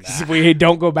right. Nah. We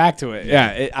don't go back to it.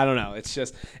 Yeah, I don't know. It's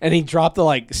just, and he dropped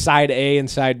the side A and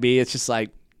side B. It's just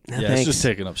it's just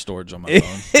taking up storage on my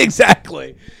phone.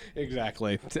 Exactly.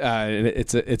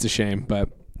 It's a shame, but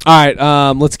all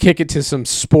right. Let's kick it to some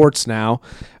sports now.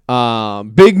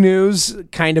 Big news,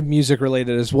 kind of music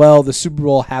related as well. The Super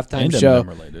Bowl halftime and show. Eminem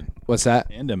related. What's that?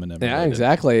 And Eminem. Yeah, related.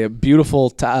 exactly. Beautiful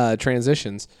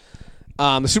transitions.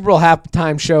 The Super Bowl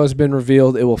halftime show has been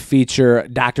revealed. It will feature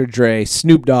Dr. Dre,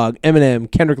 Snoop Dogg, Eminem,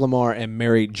 Kendrick Lamar, and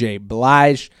Mary J.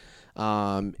 Blige.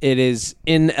 It is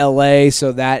in LA,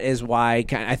 so that is why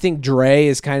I think Dre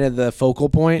is kind of the focal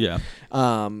point. Yeah.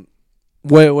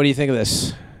 What do you think of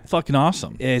this? Fucking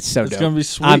awesome. It's so dope. It's gonna be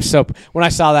sweet. When I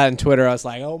saw that on Twitter, I was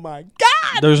like, oh my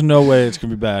God. There's no way it's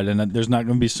gonna be bad, and there's not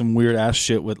gonna be some weird ass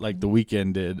shit with The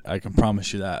Weeknd did. I can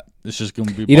promise you that. It's just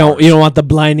gonna be. You don't want the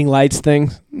blinding lights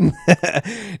thing.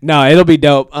 No, it'll be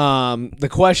dope. The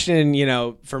question,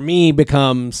 for me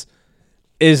becomes,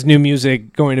 is new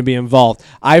music going to be involved?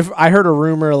 I heard a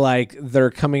rumor they're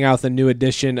coming out with a new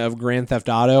edition of Grand Theft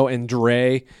Auto, and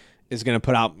Dre is going to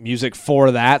put out music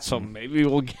for that, so maybe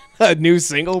we'll get a new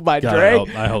single by Dre.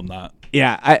 I hope not.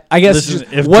 Yeah, I guess Listen,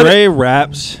 if Dre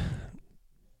raps,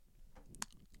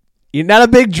 you're not a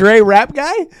big Dre rap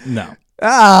guy. no.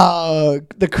 Oh,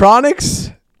 the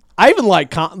Chronics. I even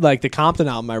like the Compton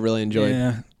album. I really enjoyed.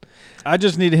 Yeah, I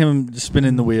just need him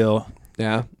spinning the wheel.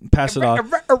 Yeah, Pass it off.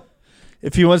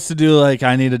 If he wants to do like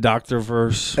I Need a Doctor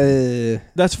verse,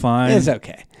 that's fine. It's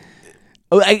okay.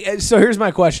 So here's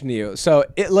my question to you. So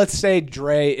let's say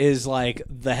Dre is like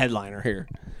the headliner here.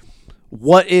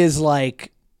 What is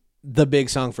like the big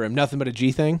song for him? Nothing But a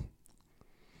G Thing?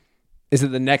 Is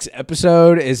it the next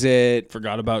episode? Is it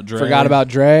Forgot About Dre? Forgot About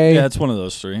Dre? Yeah, it's one of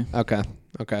those three. Okay.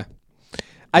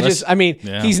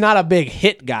 He's not a big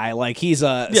hit guy. Like he's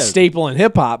a staple in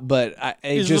hip hop, but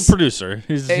he's a producer.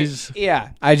 He's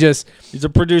a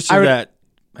producer that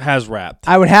has rapped.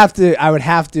 I would have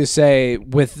to say,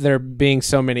 with there being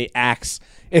so many acts,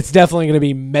 it's definitely going to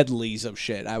be medleys of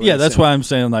shit. That's why I'm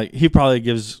saying like he probably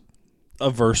gives a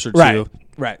verse or two.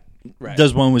 Right.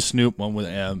 Does one with Snoop, one with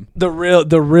M. The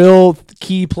real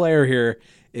key player here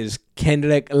is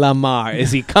Kendrick Lamar.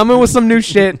 Is he coming with some new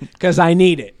shit? Because I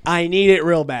need it. I need it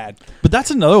real bad. But that's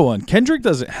another one. Kendrick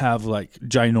doesn't have like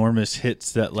ginormous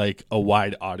hits that like a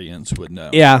wide audience would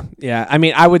know. Yeah. I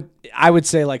mean, I would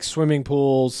say like Swimming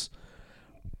Pools.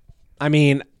 I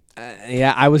mean,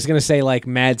 I was gonna say like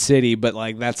Mad City, but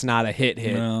like that's not a hit.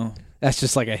 No. That's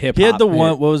just like a hip hop. He had the hit.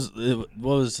 one. What was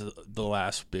the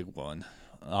last big one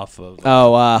off of?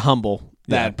 Humble.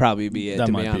 That'd probably be it.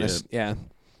 To be honest,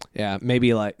 yeah,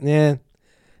 maybe like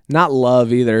not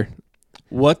Love either.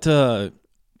 What do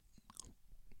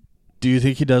you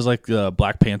think he does like the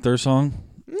Black Panther song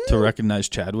to recognize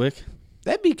Chadwick?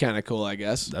 That'd be kind of cool, I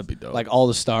guess. That'd be dope. Like All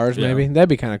the Stars, maybe. That'd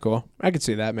be kind of cool. I could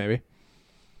see that, maybe.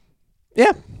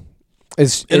 Yeah,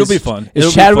 it'll be fun.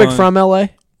 Is Chadwick from LA?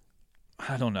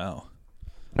 I don't know.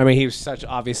 I mean, he was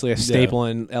obviously a staple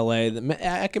in LA.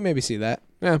 I can maybe see that.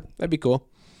 Yeah, that'd be cool.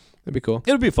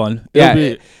 It'll be fun.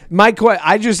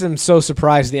 I just am so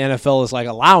surprised the NFL is like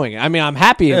allowing it. I mean, I'm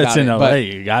happy about it's in it. LA. But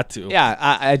you got to. Yeah,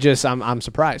 I'm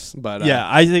surprised. But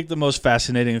I think the most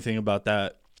fascinating thing about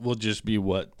that will just be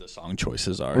what the song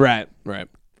choices are. Right.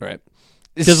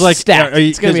 Because like stacked.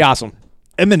 It's gonna be awesome.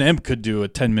 Eminem could do a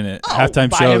 10-minute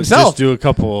halftime show. Himself. Just do a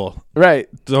couple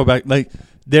throwback. Like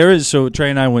there is. So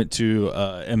Trey and I went to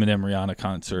Eminem Rihanna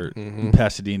concert in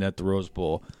Pasadena at the Rose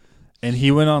Bowl. And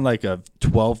he went on like a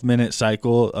 12-minute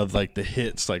cycle of like the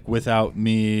hits, like Without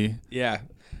Me. Yeah.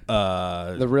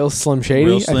 The Real Slim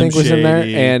Shady, I think, was in there.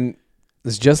 And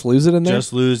is Just Lose It in there?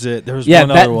 Just Lose It. There was one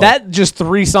other one. That just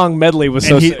 3-song medley was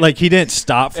and sick. Like he didn't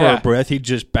stop for a breath. He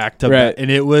just backed up. Right.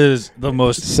 And it was the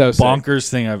most bonkers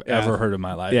sick. thing I've ever heard in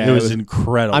my life. Yeah, it was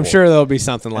incredible. I'm sure there'll be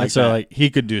something like and so that. Like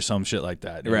he could do some shit like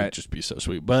that. It would just be so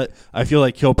sweet. But I feel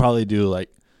like he'll probably do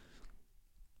like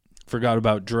Forgot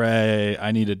About Dre,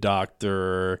 I Need a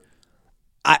Doctor.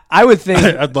 I would think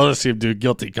I'd love to see him do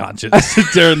Guilty Conscience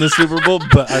during the Super Bowl,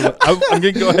 but I'm going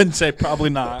to go ahead and say probably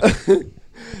not.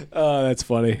 Oh, that's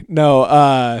funny. No,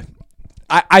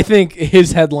 I think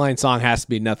his headline song has to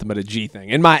be Nothing But a G Thing,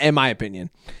 in my opinion.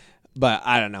 But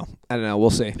I don't know. We'll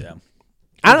see. Yeah,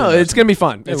 I don't know. It's gonna be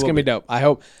fun. It's gonna be dope. I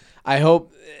hope.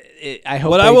 What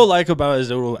I will like about it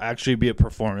is it will actually be a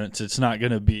performance. It's not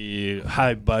gonna be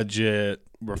high budget.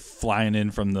 We're flying in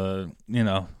from the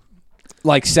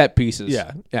like set pieces.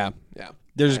 Yeah.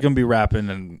 There's gonna be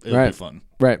rapping and it'll be fun.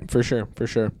 Right, for sure.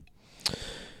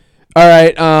 All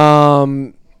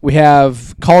right. We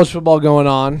have college football going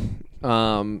on.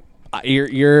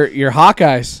 Your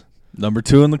Hawkeyes, number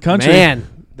 2 in the country.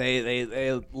 Man,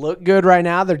 they look good right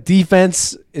now. Their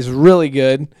defense is really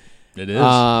good. It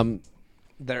is.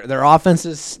 Their offense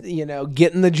is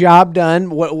getting the job done.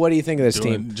 What do you think of this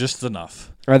team? Just enough.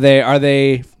 Are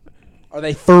they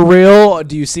for real?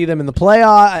 Do you see them in the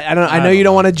playoff? I know you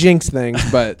don't want to jinx things,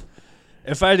 but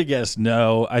if I had to guess,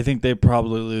 no. I think they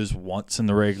probably lose once in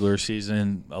the regular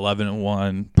season,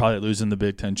 11-1. Probably lose in the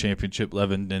Big Ten championship,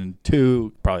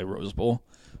 11-2. Probably Rose Bowl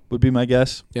would be my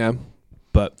guess. Yeah,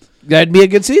 but that'd be a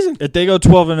good season. If they go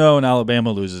 12-0 and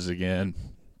Alabama loses again,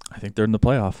 I think they're in the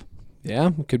playoff.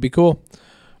 Yeah, it could be cool.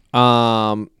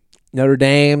 Notre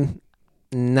Dame.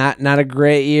 Not a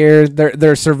great year.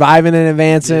 They're surviving and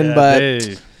advancing, but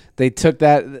they took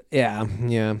that. Yeah.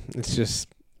 It's just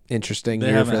interesting.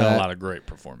 They haven't had a lot of great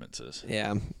performances.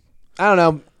 Yeah, I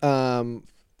don't know.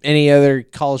 Any other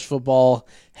college football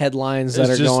headlines that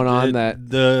are going on?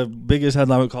 The biggest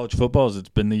headline with college football is it's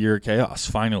been the year of chaos.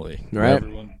 Finally, right?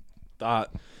 Everyone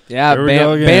thought. Yeah,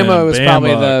 Bama was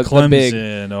probably the big.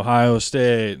 Clemson, Ohio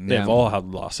State, and they've all had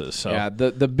losses. So yeah,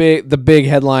 the big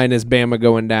headline is Bama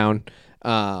going down.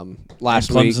 last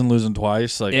and week. Clemson losing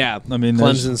twice. Like, Yeah, I mean,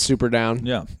 Clemson's super down.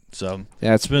 Yeah, so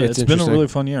yeah, it's been a really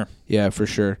fun year. Yeah, for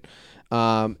sure.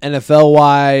 NFL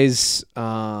wise,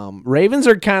 Ravens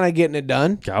are kind of getting it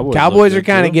done. Cowboys are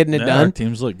kind of getting it done. Our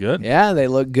teams look good. Yeah, they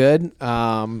look good.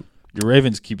 Your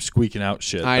Ravens keep squeaking out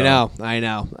shit. I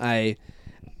know.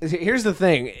 Here's the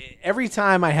thing. Every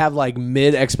time I have like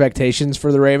mid expectations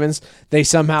for the Ravens, they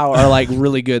somehow are like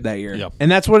really good that year. Yep.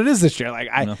 And that's what it is this year. Like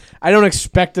I don't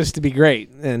expect us to be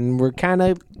great, and we're kind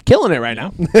of killing it right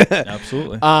now.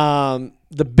 Absolutely.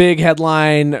 The big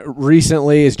headline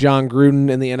recently is John Gruden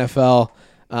in the NFL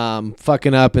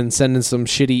fucking up and sending some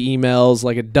shitty emails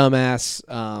like a dumbass.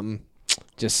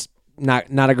 Just not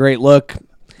a great look.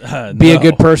 Be a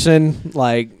good person.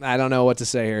 Like, I don't know what to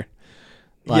say here.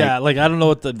 I don't know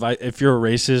what the advice. If you're a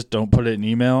racist, don't put it in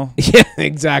email. Yeah,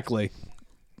 exactly.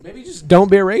 Maybe just don't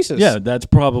be a racist. Yeah, that's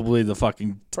probably the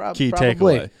fucking key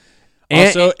takeaway.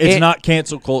 Also, it's not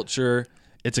cancel culture;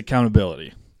 it's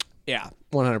accountability. Yeah,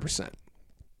 100%.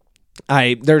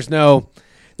 There's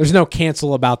no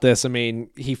cancel about this. I mean,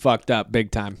 he fucked up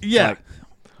big time. Yeah.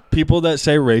 People that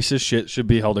say racist shit should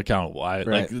be held accountable. I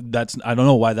don't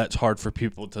know why that's hard for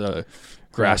people to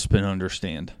grasp and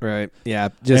understand. Right. Yeah.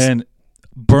 And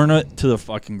burn it to the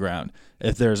fucking ground.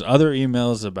 If there's other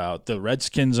emails about the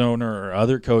Redskins owner or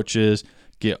other coaches,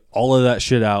 get all of that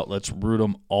shit out. Let's root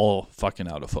them all fucking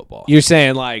out of football. You're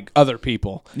saying like other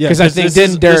people. Yeah. Because I think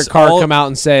didn't Derek Carr come out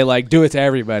and say like do it to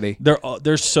everybody?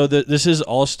 This is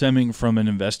all stemming from an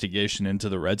investigation into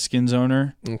the Redskins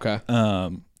owner. Okay.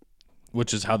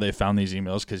 Which is how they found these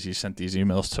emails, because he sent these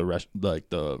emails to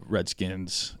the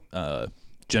Redskins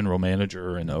general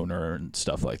manager and owner and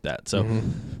stuff like that. So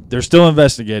they're still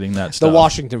investigating that stuff. The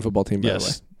Washington football team, by the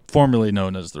way. Formerly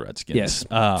known as the Redskins. Yes,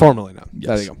 formerly known. Yes.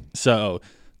 There you go. So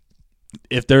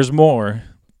if there's more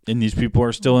and these people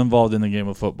are still involved in the game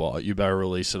of football, you better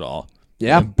release it all.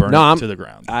 Yeah. And burn it to the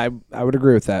ground. I would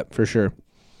agree with that for sure.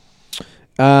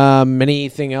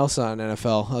 Anything else on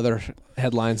NFL? Other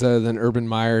headlines other than Urban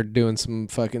Meyer doing some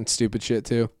fucking stupid shit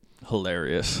too?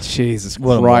 Hilarious. Jesus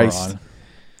what Christ.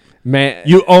 Man,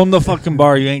 you own the fucking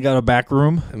bar. You ain't got a back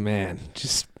room. Man,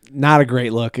 just not a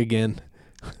great look again.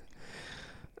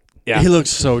 Yeah, he looks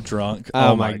so drunk.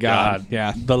 Oh my god.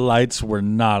 Yeah, the lights were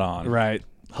not on. Right.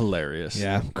 Hilarious.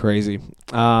 Yeah, crazy.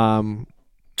 All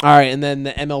right, and then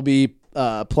the MLB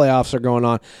playoffs are going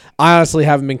on. I honestly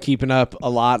haven't been keeping up a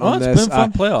lot on this. It's been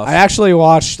fun playoffs. I actually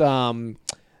watched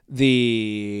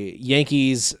the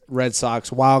Yankees Red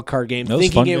Sox wild card game,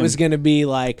 thinking it was going to be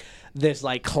like this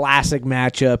like classic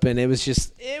matchup, and it was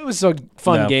a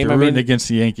fun game. If you're rooting against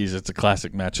the Yankees, it's a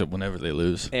classic matchup whenever they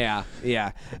lose. Yeah.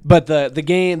 But the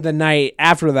game the night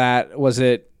after that, was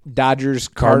it Dodgers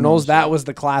Cardinals? That was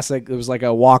the classic. It was like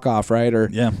a walk off, right? Or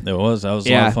yeah, it was. That was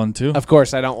a lot of fun too. Of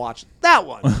course, I don't watch that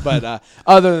one, but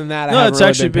other than that, I haven't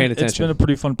really been paying attention. It's been a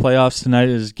pretty fun playoffs. Tonight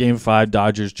is Game 5,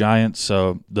 Dodgers Giants.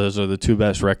 So those are the two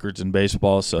best records in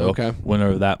baseball. So winner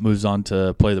of that moves on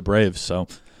to play the Braves. So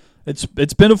it's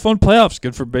been a fun playoffs.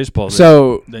 Good for baseball.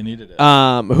 So they needed it.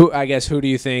 Who do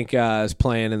you think is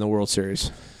playing in the World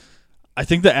Series? I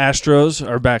think the Astros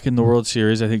are back in the World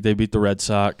Series. I think they beat the Red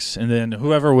Sox. And then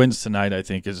whoever wins tonight, I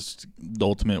think, is the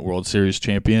ultimate World Series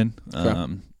champion.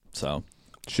 So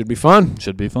should be fun.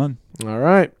 Should be fun. All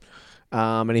right.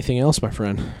 Anything else, my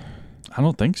friend? I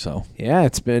don't think so. Yeah,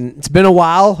 it's been a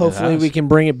while. Hopefully we can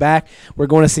bring it back. We're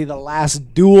going to see The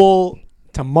Last Duel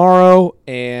tomorrow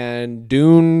and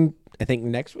Dune, I think,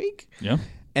 next week. Yeah.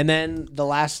 And then The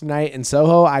Last Night in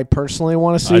Soho, I personally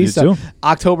want to see. I do too.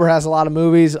 October has a lot of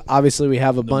movies. Obviously, we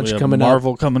have a bunch coming up.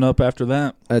 Marvel coming up after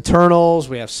that. Eternals.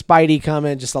 We have Spidey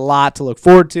coming. Just a lot to look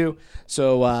forward to.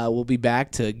 So we'll be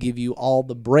back to give you all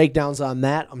the breakdowns on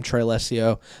that. I'm Trey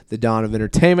Lesio, the Dawn of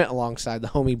Entertainment, alongside the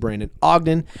homie Brandon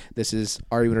Ogden. This is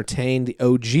Are You Entertained, the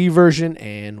OG version,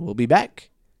 and we'll be back.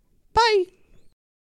 Bye.